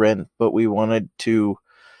need your rent, but we wanted to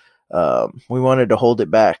hold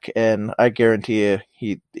it back, and I guarantee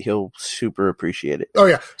you he'll super appreciate it. Oh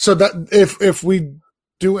yeah. So that if we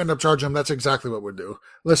do end up charging him, that's exactly what we'll do.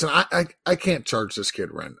 Listen, I can't charge this kid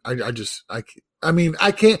rent. I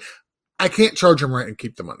can't charge him rent and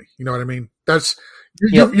keep the money. You know what I mean? That's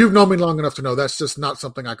you've known me long enough to know that's just not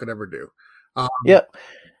something I could ever do. Yeah.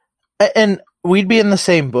 And we'd be in the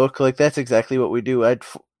same book. Like, that's exactly what we do.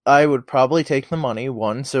 I would probably take the money,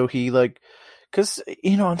 one, so he, like, because,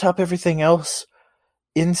 on top of everything else,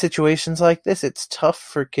 in situations like this, it's tough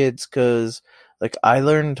for kids because, like, I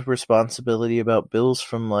learned responsibility about bills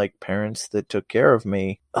from, like, parents that took care of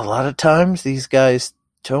me. A lot of times, these guys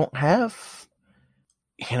don't have,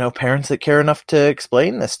 parents that care enough to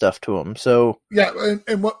explain this stuff to them. So yeah,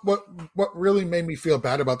 and what really made me feel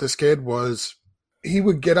bad about this kid was he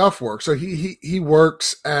would get off work. So he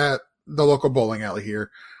works at the local bowling alley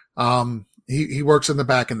here. He works in the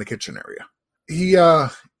back in the kitchen area.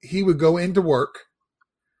 He would go into work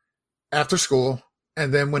after school,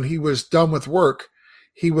 and then when he was done with work,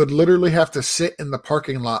 he would literally have to sit in the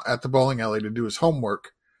parking lot at the bowling alley to do his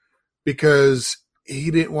homework because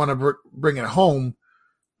he didn't want to bring it home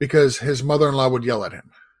because his mother-in-law would yell at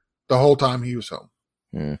him the whole time he was home.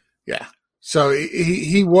 Mm. Yeah. So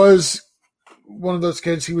he was one of those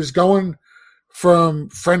kids. He was going from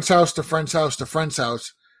friend's house to friend's house to friend's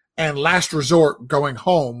house, and last resort going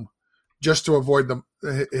home just to avoid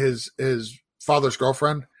his father's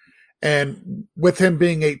girlfriend. And with him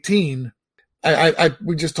being 18,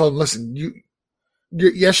 we just told him, listen,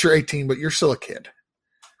 yes, you're 18, but you're still a kid,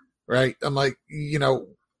 right? I'm like,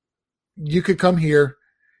 you could come here.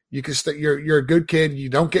 You can stay. You're a good kid. You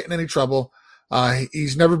don't get in any trouble.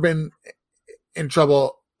 He's never been in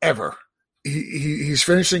trouble ever. He's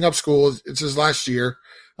finishing up school. It's his last year.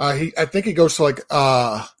 I think he goes to like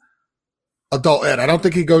adult ed. I don't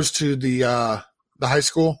think he goes to the high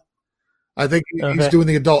school. I think he's doing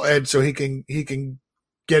the adult ed so he can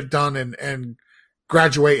get done and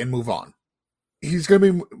graduate and move on. He's going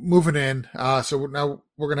to be moving in. So now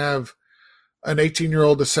we're going to have an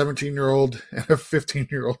 18-year-old, a 17-year-old, and a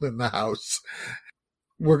 15-year-old in the house.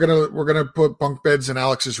 We're gonna put bunk beds in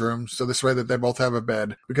Alex's room, so this way that they both have a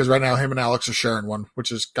bed. Because right now, him and Alex are sharing one,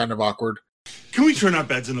 which is kind of awkward. Can we turn our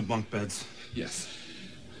beds into bunk beds? Yes.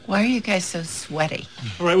 Why are you guys so sweaty?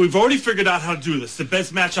 All right, we've already figured out how to do this. The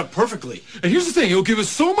beds match up perfectly. And here's the thing. It'll give us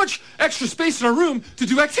so much extra space in our room to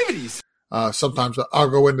do activities. Sometimes I'll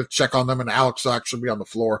go in to check on them, and Alex will actually be on the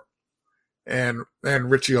floor, and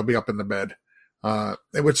Richie will be up in the bed,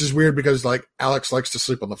 which is weird because like Alex likes to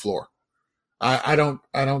sleep on the floor. I don't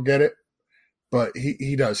get it, but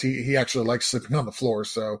he does. He actually likes sleeping on the floor.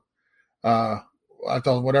 So I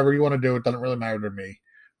told him, whatever you want to do, it doesn't really matter to me.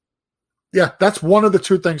 Yeah, that's one of the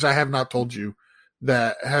two things I have not told you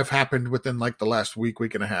that have happened within like the last week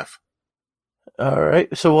and a half. All right.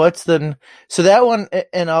 So what's then? So that one,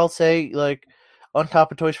 and I'll say, like, on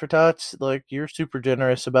top of Toys for Tots, like, you're super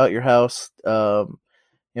generous about your house.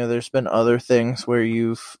 There's been other things where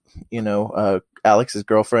you've, Alex's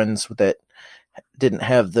girlfriends that didn't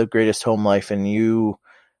have the greatest home life, and you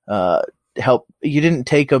help. You didn't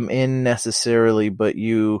take them in necessarily, but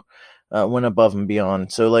you went above and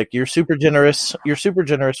beyond. So, like, you're super generous. You're super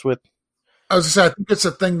generous with. I was gonna say, I think it's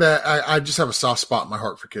a thing that I just have a soft spot in my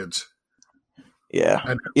heart for kids.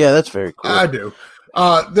 Yeah. Yeah, that's very cool. I do.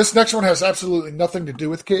 This next one has absolutely nothing to do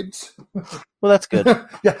with kids. Well, that's good.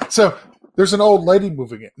 Yeah. So there's an old lady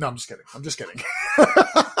moving in. No, I'm just kidding.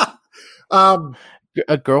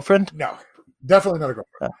 A girlfriend? No, definitely not a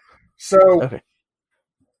girlfriend. Oh. So, okay.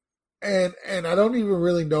 And I don't even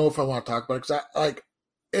really know if I want to talk about it because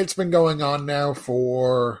it's been going on now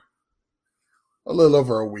for a little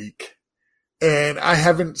over a week, and I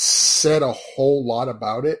haven't said a whole lot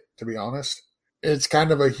about it, to be honest. It's kind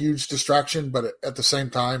of a huge distraction, but at the same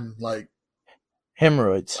time, like,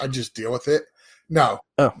 hemorrhoids. I just deal with it. No.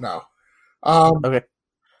 Oh. No. Okay.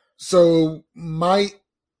 So my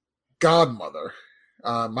godmother,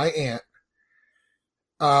 my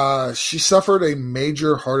aunt, she suffered a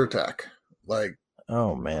major heart attack. Like,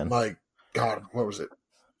 oh man. Like, God, what was it?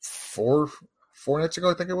 Four nights ago,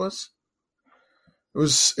 I think it was. It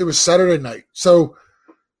was Saturday night. So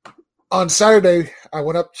on Saturday, I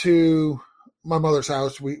went up to my mother's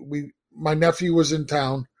house. My nephew was in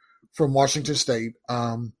town from Washington State.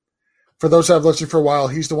 For those that have listened for a while,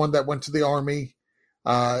 he's the one that went to the Army,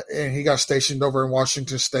 and he got stationed over in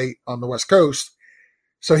Washington State on the West Coast.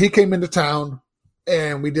 So he came into town,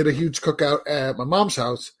 and we did a huge cookout at my mom's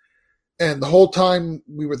house. And the whole time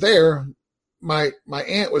we were there, my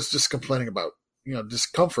aunt was just complaining about,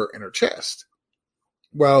 discomfort in her chest.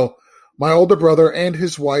 Well, my older brother and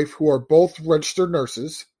his wife, who are both registered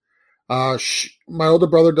nurses, my older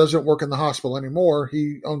brother doesn't work in the hospital anymore.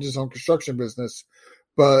 He owns his own construction business,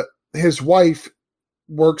 but his wife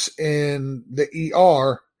works in the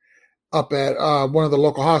ER up at one of the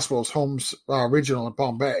local hospitals, Holmes Regional in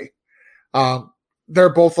Palm Bay.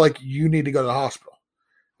 They're both like, you need to go to the hospital.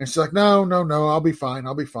 And she's like, no, I'll be fine.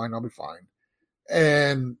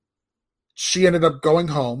 And she ended up going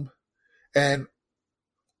home. And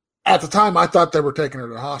at the time, I thought they were taking her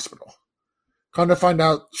to the hospital. Come to find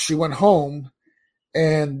out, she went home,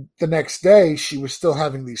 and the next day she was still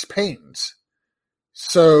having these pains.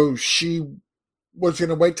 So she was going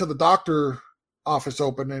to wait till the doctor office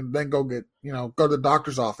opened and then go to the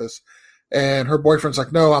doctor's office. And her boyfriend's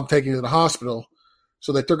like, no, I'm taking you to the hospital.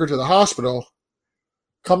 So they took her to the hospital.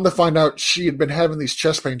 Come to find out, she had been having these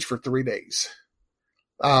chest pains for 3 days.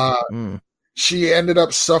 She ended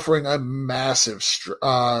up suffering a massive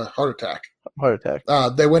heart attack.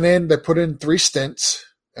 They went in, they put in 3 stents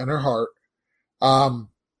in her heart.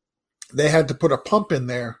 They had to put a pump in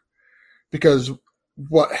there because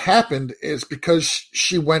what happened is because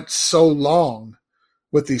she went so long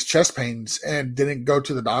with these chest pains and didn't go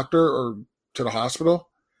to the doctor or to the hospital,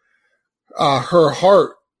 her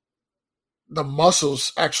heart, the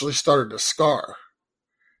muscles actually started to scar.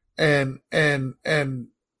 And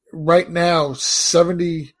right now,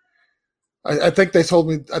 I think they told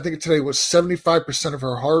me, I think today was 75% of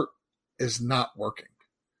her heart is not working.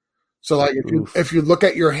 So like if you look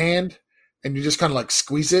at your hand and you just kind of like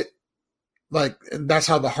squeeze it, like, and that's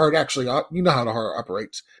how the heart actually, how the heart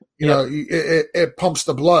operates. It pumps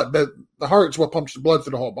the blood. The heart is what pumps the blood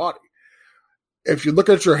through the whole body. If you look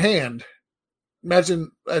at your hand,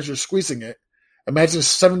 imagine as you're squeezing it, imagine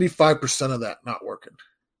 75% of that not working.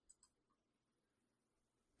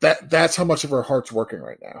 That's how much of her heart's working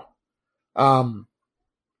right now.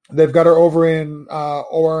 They've got her over in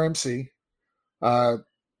ORMC.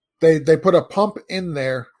 They put a pump in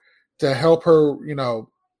there to help her,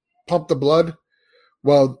 pump the blood.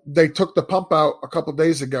 Well, they took the pump out a couple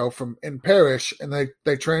days ago from in Parrish, and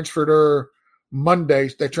they transferred her Monday.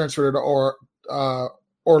 They transferred her to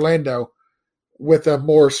Orlando with a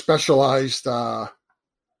more specialized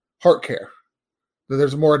heart care.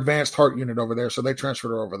 There's a more advanced heart unit over there, so they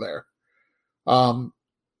transferred her over there.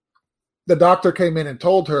 the doctor came in and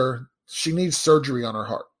told her she needs surgery on her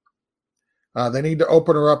heart. They need to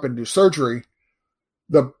open her up and do surgery.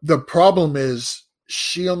 The problem is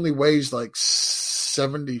she only weighs like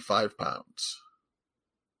 75 pounds.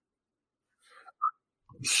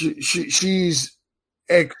 She's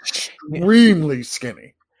extremely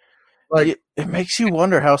skinny. Like, it makes you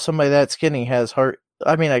wonder how somebody that skinny has heart.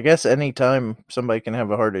 I mean, I guess anytime somebody can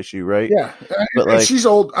have a heart issue, right? Yeah, but and she's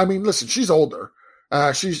old. I mean, listen, she's older.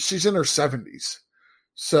 She's in her 70s.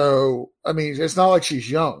 So, I mean, it's not like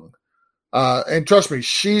she's young. And trust me,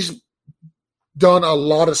 she's done a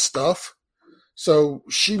lot of stuff. So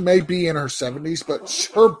she may be in her 70s, but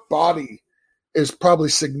her body is probably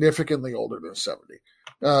significantly older than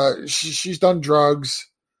 70. She's done drugs.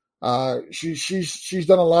 She's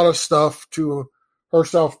done a lot of stuff to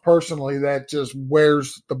herself personally that just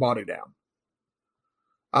wears the body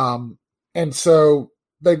down. And so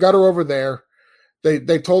they got her over there.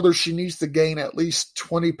 They told her she needs to gain at least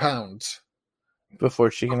 20 pounds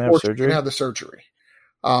before she can have surgery. She can have the surgery.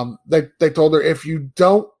 They told her, if you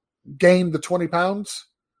don't gain the 20 pounds,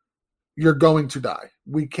 you're going to die.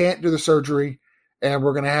 We can't do the surgery, and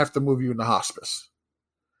we're going to have to move you into hospice.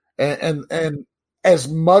 And as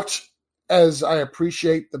much as I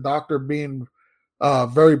appreciate the doctor being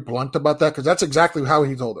very blunt about that, because that's exactly how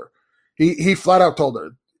he told her. He flat out told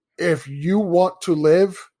her, if you want to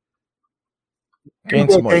live, you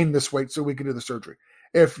will gain this weight so we can do the surgery.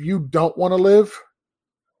 If you don't want to live,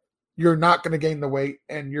 you're not going to gain the weight,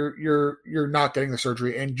 and you're not getting the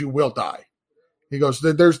surgery, and you will die. He goes,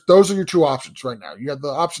 those are your two options right now. You have the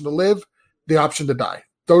option to live, the option to die.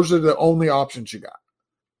 Those are the only options you got.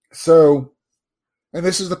 So, and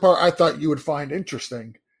this is the part I thought you would find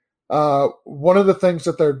interesting. One of the things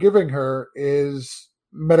that they're giving her is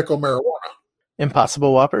medical marijuana.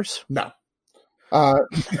 Impossible Whoppers? No.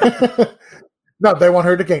 No, they want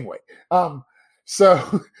her to gain weight.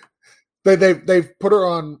 So they've put her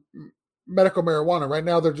on medical marijuana. Right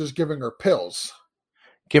now they're just giving her pills.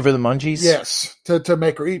 Give her the munchies? Yes, to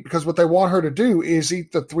make her eat. Because what they want her to do is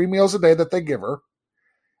eat the 3 meals a day that they give her.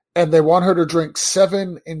 And they want her to drink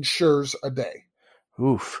 7 Ensures a day.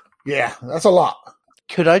 Oof. Yeah, that's a lot.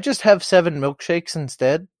 Could I just have 7 milkshakes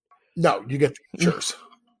instead? No, you get the Ensures.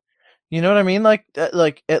 You know what I mean? Like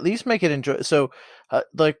at least make it enjoy. So,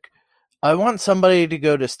 I want somebody to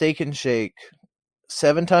go to Steak and Shake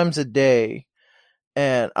 7 times a day,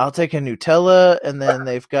 and I'll take a Nutella, and then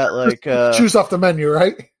they've got like choose off the menu,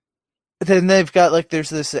 right? Then they've got like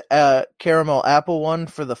there's this caramel apple one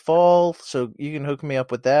for the fall, so you can hook me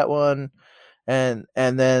up with that one, and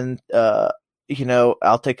then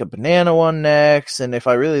I'll take a banana one next, and if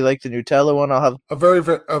I really like the Nutella one, I'll have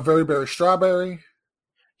a very berry strawberry.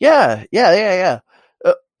 Yeah.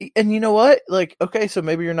 And you know what? Like, okay, so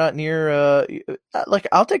maybe you're not near.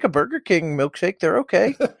 I'll take a Burger King milkshake. They're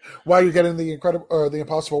okay. Why are you getting the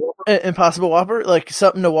Impossible Whopper? Impossible Whopper, like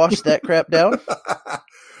something to wash that crap down.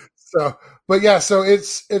 So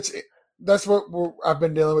it's that's what I've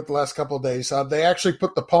been dealing with the last couple of days. They actually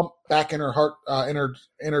put the pump back in her heart,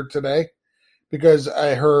 in her today, because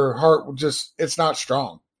her heart it's not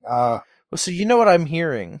strong. Well, so you know what I'm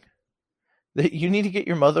hearing? That you need to get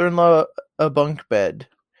your mother-in-law a bunk bed,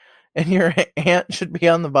 and your aunt should be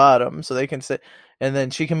on the bottom so they can sit, and then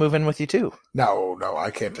she can move in with you too. No,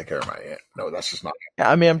 I can't take care of my aunt. No, that's just not.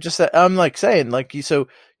 I mean, I'm like saying, like so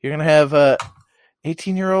you're gonna have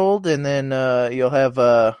 18-year-old, and then you'll have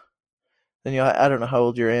I don't know how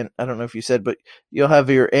old your aunt. I don't know if you said, but you'll have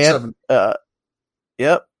your aunt. 7.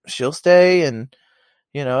 Yep, she'll stay, and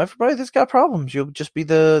everybody that's got problems, you'll just be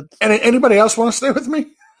the. And anybody else want to stay with me?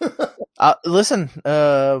 Listen,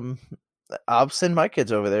 I'll send my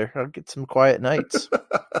kids over there. I'll get some quiet nights.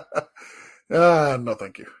 No,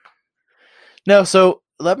 thank you. No, so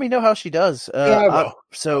let me know how she does. I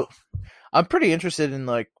will. I'm pretty interested in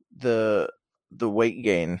like the weight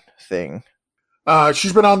gain thing.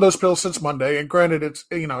 She's been on those pills since Monday, and granted,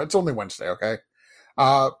 it's only Wednesday, okay.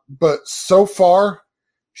 But so far,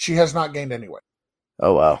 she has not gained any weight.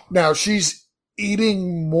 Oh wow! Now she's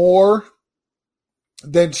eating more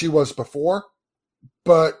than she was before,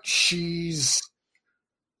 but she's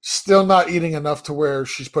still not eating enough to where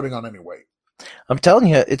she's putting on any weight. I'm telling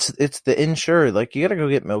you, it's the Ensure. Like, you got to go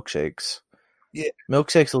get milkshakes. Yeah,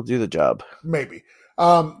 milkshakes will do the job. Maybe.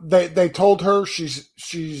 They told her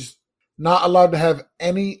she's not allowed to have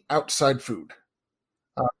any outside food.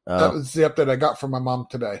 That was the update I got from my mom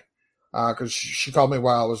today, because she called me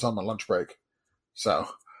while I was on my lunch break. So,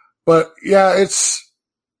 but yeah,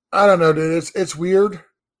 I don't know, dude. It's weird.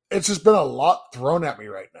 It's just been a lot thrown at me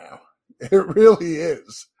right now. It really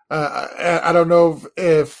is. I don't know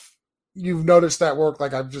if you've noticed that work.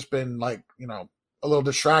 Like I've just been like, a little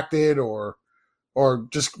distracted or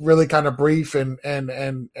just really kind of brief and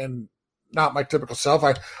not my typical self.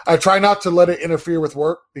 I try not to let it interfere with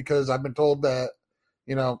work because I've been told that,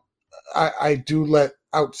 I do let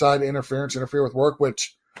outside interference interfere with work,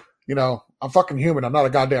 which, I'm fucking human. I'm not a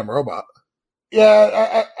goddamn robot.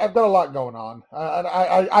 Yeah, I've got a lot going on.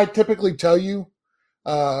 I typically tell you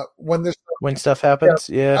when stuff happens.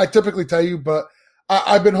 Yeah. I typically tell you, but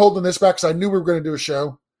I've been holding this back because I knew we were going to do a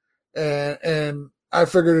show, and I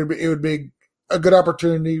figured it would be a good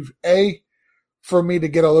opportunity, for me to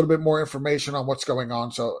get a little bit more information on what's going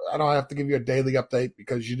on, so I don't have to give you a daily update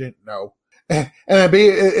because you didn't know, and B,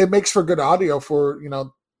 it makes for good audio for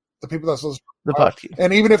the people that's listening. The podcast.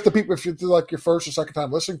 And even if if you're like your first or second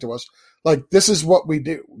time listening to us, like this is what we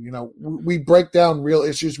do. We break down real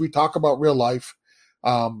issues. We talk about real life.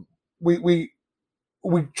 We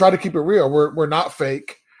try to keep it real. We're not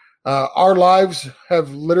fake. Our lives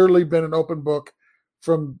have literally been an open book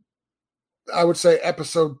from, I would say,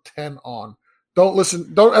 episode 10 on. Don't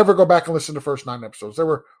ever go back and listen to the first 9 episodes. They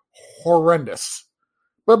were horrendous.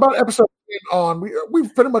 But about episode 10 on,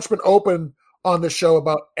 we've pretty much been open on the show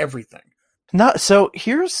about everything.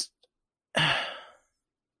 Here's,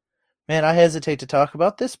 man, I hesitate to talk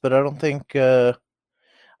about this, but I don't think, and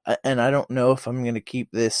I don't know if I'm going to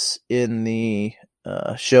keep this in the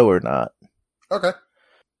show or not. Okay.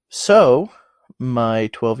 So, my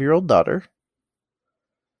 12-year-old daughter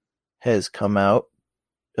has come out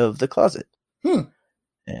of the closet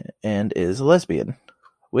and is a lesbian,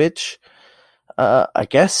 which I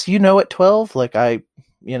guess at 12, like I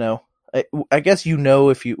guess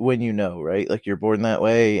when you know, right? Like you're born that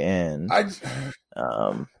way, and I just don't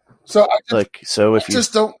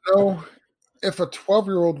know if a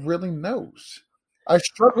 12-year-old really knows. I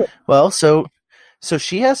struggle. Well, so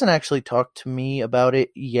she hasn't actually talked to me about it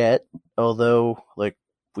yet, although like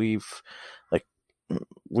we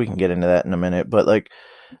can get into that in a minute, but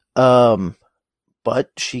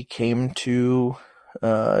but she came to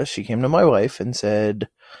my wife and said,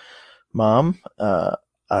 "Mom,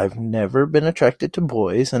 I've never been attracted to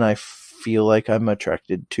boys, and I feel like I'm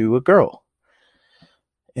attracted to a girl."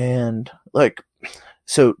 And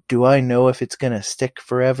so do I know if it's going to stick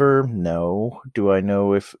forever? No. Do I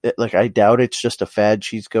know if I doubt it's just a fad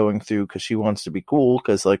she's going through because she wants to be cool,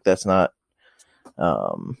 because that's not,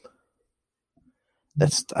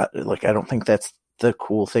 that's I don't think that's the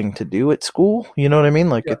cool thing to do at school. You know what I mean?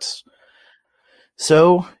 It's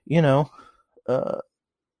so,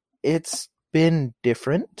 it's been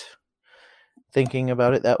different thinking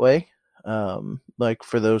about it that way.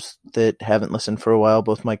 For those that haven't listened for a while,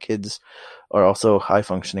 both my kids are also high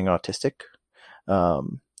functioning autistic.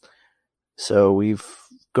 So we've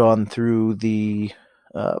gone through the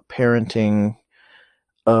parenting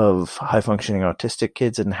of high functioning autistic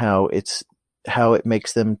kids and how it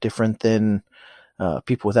makes them different than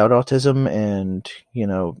people without autism. And,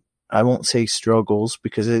 I won't say struggles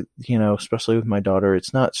because it, especially with my daughter,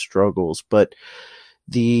 it's not struggles, but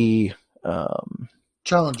the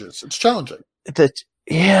challenges. It's challenging.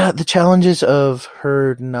 The challenges of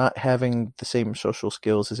her not having the same social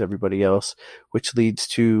skills as everybody else, which seems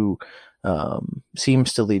to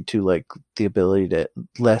lead to the ability to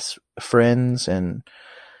less friends, and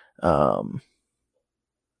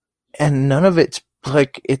none of it's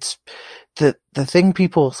it's the thing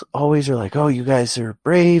people always are like, "Oh, you guys are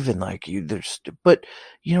brave," and but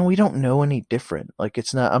we don't know any different.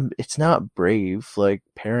 It's not brave,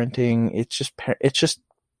 parenting. It's just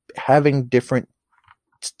having different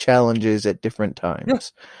challenges at different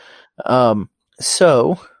times. Yeah.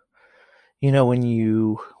 So, when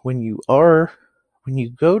you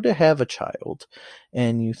go to have a child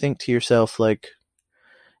and you think to yourself,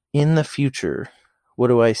 in the future, what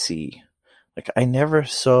do I see? I never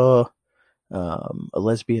saw a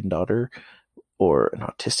lesbian daughter or an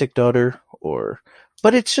autistic daughter,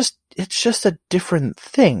 but it's just a different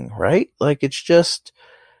thing, right? It's just,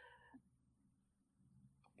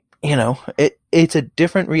 it's a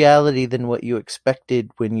different reality than what you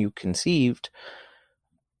expected when you conceived,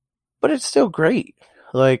 but it's still great.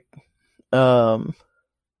 But I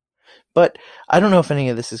don't know if any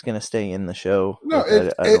of this is going to stay in the show. No,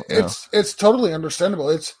 it's totally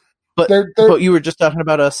understandable. But you were just talking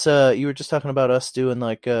about us. You were just talking about us doing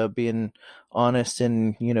being honest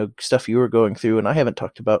and stuff you were going through, and I haven't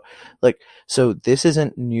talked about so this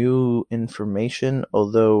isn't new information.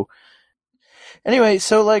 Although, anyway,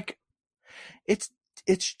 so it's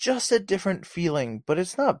just a different feeling, but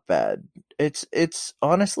it's not bad. It's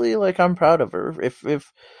honestly I'm proud of her.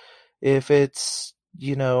 If it's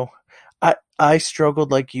I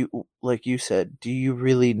struggled like you said. Do you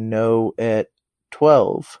really know at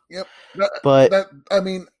 12? Yep. But I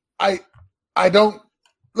mean, I don't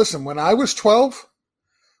listen. When I was 12,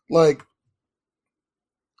 like,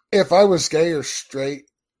 if I was gay or straight,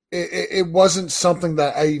 it wasn't something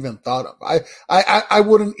that I even thought of. I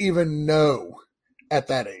wouldn't even know at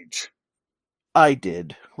that age. I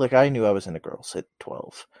did. Like, I knew I was into girls at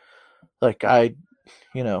 12. Like,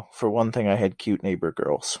 for one thing, I had cute neighbor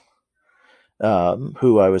girls,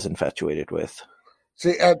 who I was infatuated with.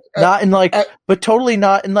 See, but totally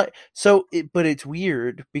not in like. So, but it's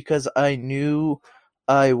weird because I knew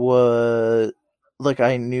I would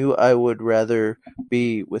rather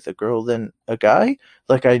be with a girl than a guy.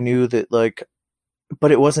 Like, I knew that, like,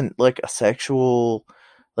 but it wasn't like a sexual.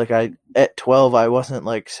 Like, at 12, I wasn't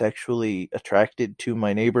like sexually attracted to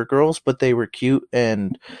my neighbor girls, but they were cute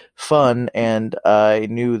and fun, and I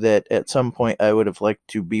knew that at some point I would have liked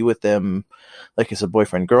to be with them, like, as a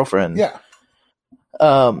boyfriend girlfriend. Yeah.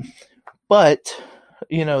 But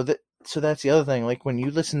so that's the other thing. Like, when you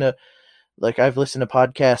listen to, like, I've listened to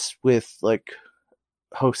podcasts with like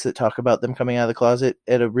hosts that talk about them coming out of the closet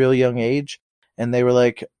at a real young age, and they were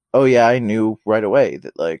like, oh yeah, I knew right away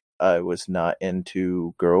that, like, I was not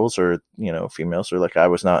into girls or, females, or like I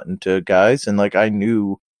was not into guys. And like, I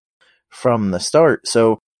knew from the start.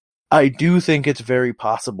 So I do think it's very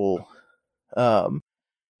possible. And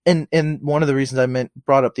one of the reasons I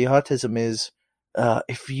brought up the autism is,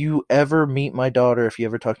 if you ever meet my daughter, if you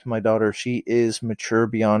ever talk to my daughter, she is mature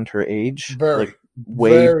beyond her age,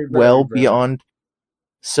 well beyond.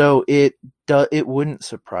 So it wouldn't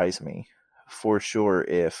surprise me for sure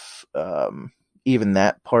if, even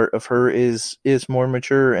that part of her is more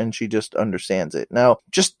mature and she just understands it. Now,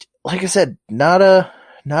 just like I said,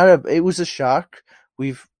 it was a shock.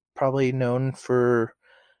 We've probably known for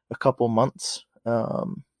a couple months. But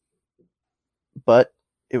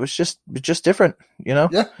it was just different, Yeah,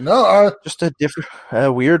 no, just a different,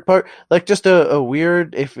 weird part, like just a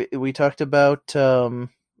weird, if we talked about, being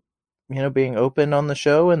open on the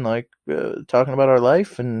show and like, talking about our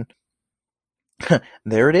life, and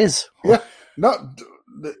there it is. Yeah. No,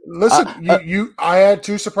 listen, I had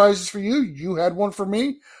 2 surprises for you. You had one for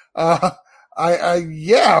me. Yeah,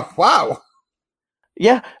 wow.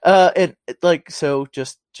 Yeah. And like, so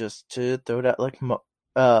just to throw it out, like,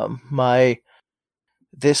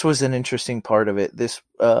 this was an interesting part of it. This,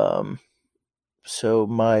 so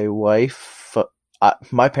my wife,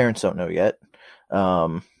 my parents don't know yet.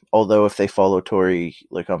 Although if they follow Tori,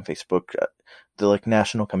 like, on Facebook, the like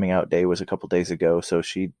National Coming Out Day was a couple days ago, so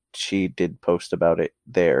she did post about it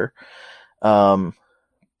there.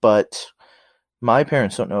 But my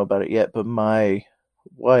parents don't know about it yet, but my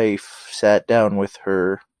wife sat down with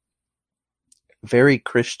her very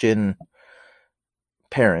Christian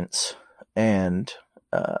parents and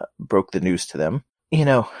broke the news to them.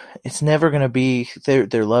 It's never going to be,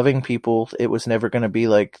 they're loving people. It was never going to be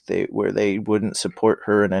like where they wouldn't support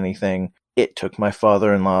her in anything. It took my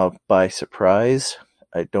father-in-law by surprise.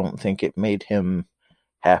 I don't think it made him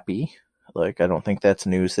happy. Like, I don't think that's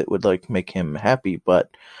news that would like make him happy, but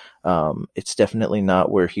it's definitely not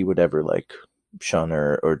where he would ever like shun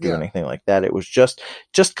her or do anything like that. It was just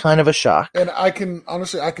kind of a shock. And I can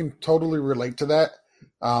totally relate to that.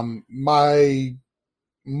 My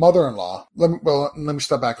mother-in-law, let me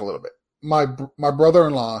step back a little bit. My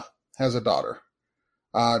brother-in-law has a daughter,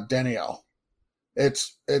 Danielle.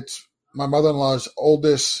 It's my mother-in-law's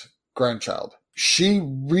oldest grandchild. She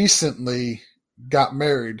recently got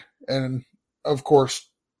married, and of course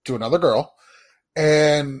to another girl,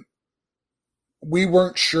 and we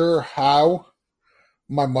weren't sure how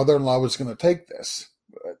my mother-in-law was going to take this.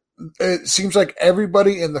 It seems like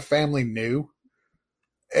everybody in the family knew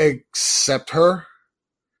except her.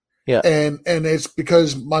 Yeah. And it's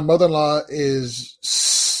because my mother-in-law is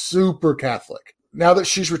super Catholic. Now that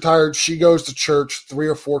she's retired, she goes to church 3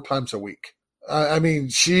 or 4 times a week. I mean,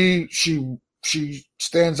 she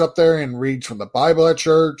stands up there and reads from the Bible at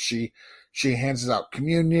church. She hands out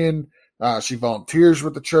communion. She volunteers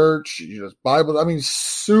with the church. She does Bible. I mean,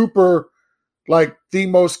 super, like, the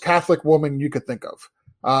most Catholic woman you could think of.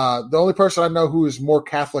 The only person I know who is more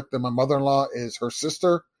Catholic than my mother-in-law is her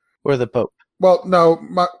sister. Or the Pope. Well, no,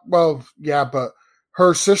 yeah, but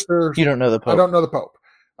her sister. You don't know the Pope. I don't know the Pope.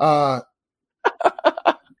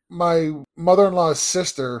 My mother-in-law's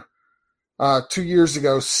sister, 2 years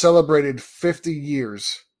ago, celebrated 50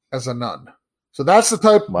 years as a nun. So that's the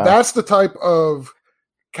type. Wow. That's the type of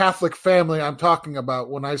Catholic family I'm talking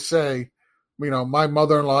about when I say, my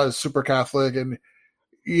mother-in-law is super Catholic, and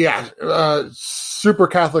super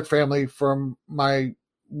Catholic family from my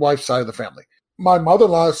wife's side of the family. my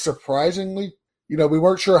mother-in-law, surprisingly, we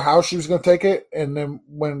weren't sure how she was going to take it. And then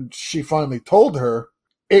when she finally told her,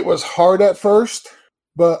 it was hard at first,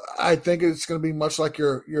 but I think it's going to be much like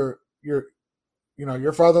your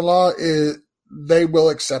father-in-law. They will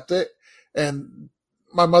accept it. And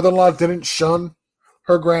my mother-in-law didn't shun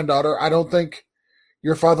her granddaughter. I don't think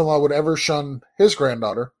your father-in-law would ever shun his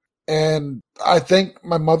granddaughter. And I think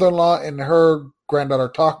my mother-in-law and her granddaughter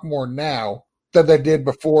talk more now than they did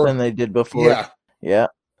before. Yeah. Yeah.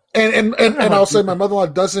 And I'll say my mother-in-law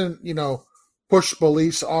doesn't, push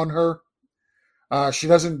beliefs on her. She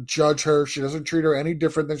doesn't judge her. She doesn't treat her any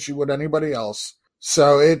different than she would anybody else.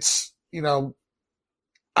 So it's,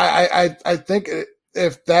 I think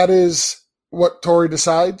if that is what Tori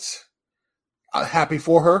decides, I'm happy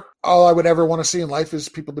for her. All I would ever want to see in life is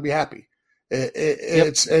people to be happy.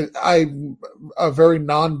 I'm a very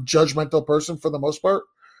non-judgmental person for the most part.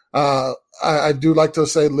 I do like to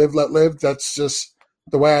say live, let live. That's just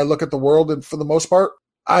the way I look at the world. And for the most part,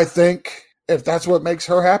 I think if that's what makes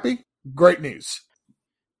her happy, great news.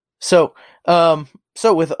 So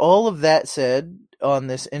with all of that said, on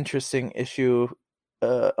this interesting issue,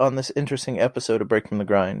 on this interesting episode of Break from the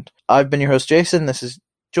Grind, I've been your host, Jason. This is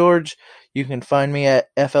George. You can find me at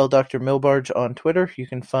FL Dr. Milbarge on Twitter. You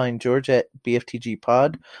can find George at BFTG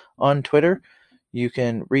Pod on Twitter. You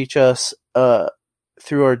can reach us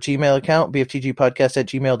through our Gmail account,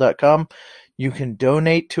 bftgpodcast@gmail.com. You can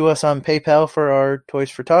donate to us on PayPal for our Toys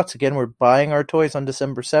for Tots. Again, we're buying our toys on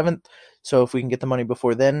December 7th, so if we can get the money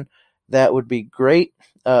before then, that would be great.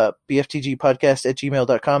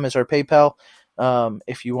 bftgpodcast@gmail.com is our PayPal.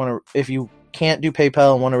 If you can't do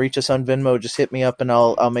PayPal and want to reach us on Venmo, just hit me up and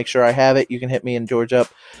I'll make sure I have it. You can hit me and George up.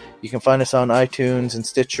 You can find us on iTunes and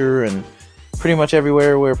Stitcher and pretty much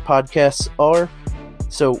everywhere where podcasts are.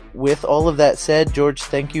 So with all of that said, George,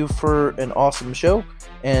 thank you for an awesome show,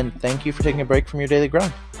 and thank you for taking a break from your daily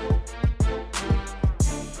grind.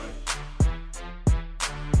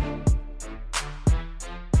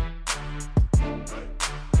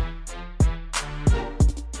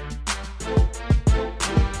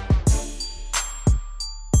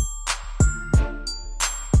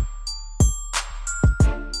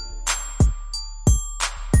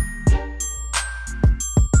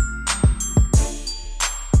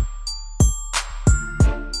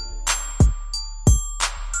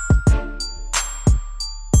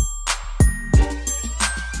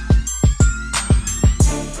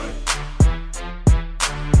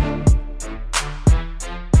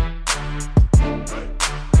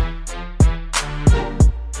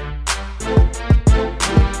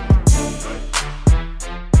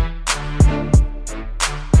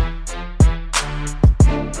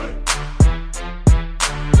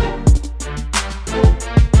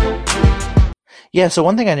 Yeah, so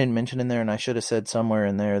one thing I didn't mention in there, and I should have said somewhere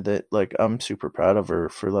in there, that like I'm super proud of her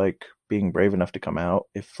for like being brave enough to come out.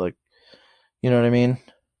 If like, you know what I mean?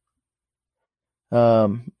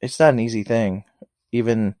 It's not an easy thing,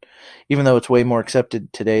 even though it's way more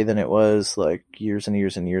accepted today than it was like years and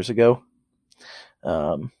years and years ago.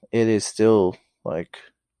 It is still like,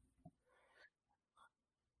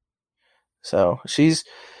 so she's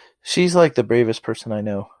like the bravest person I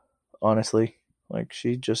know, honestly. Like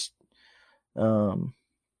she just,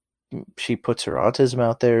 she puts her autism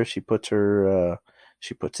out there. She puts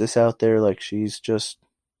this out there. Like she's just,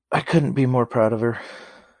 I couldn't be more proud of her.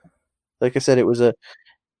 Like I said, it was a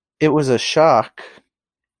shock.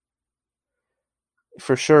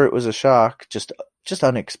 For sure it was a shock, just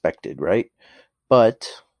unexpected, right? But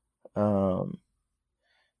you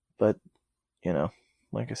know,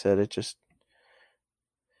 like I said, it just,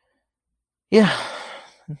 yeah.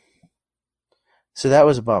 So that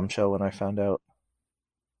was a bombshell when I found out.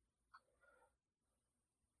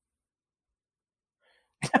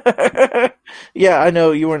 Yeah, I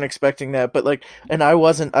know you weren't expecting that, but like, and I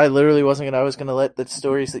literally wasn't I was gonna let the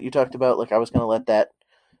stories that you talked about, like I was gonna let that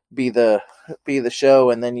be the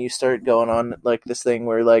show, and then you start going on like this thing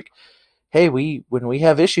where like, hey, when we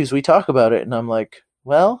have issues, we talk about it, and I'm like,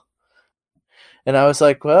 well, and I was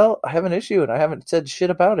like, well, I have an issue and I haven't said shit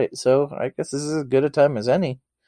about it, so I guess this is as good a time as any.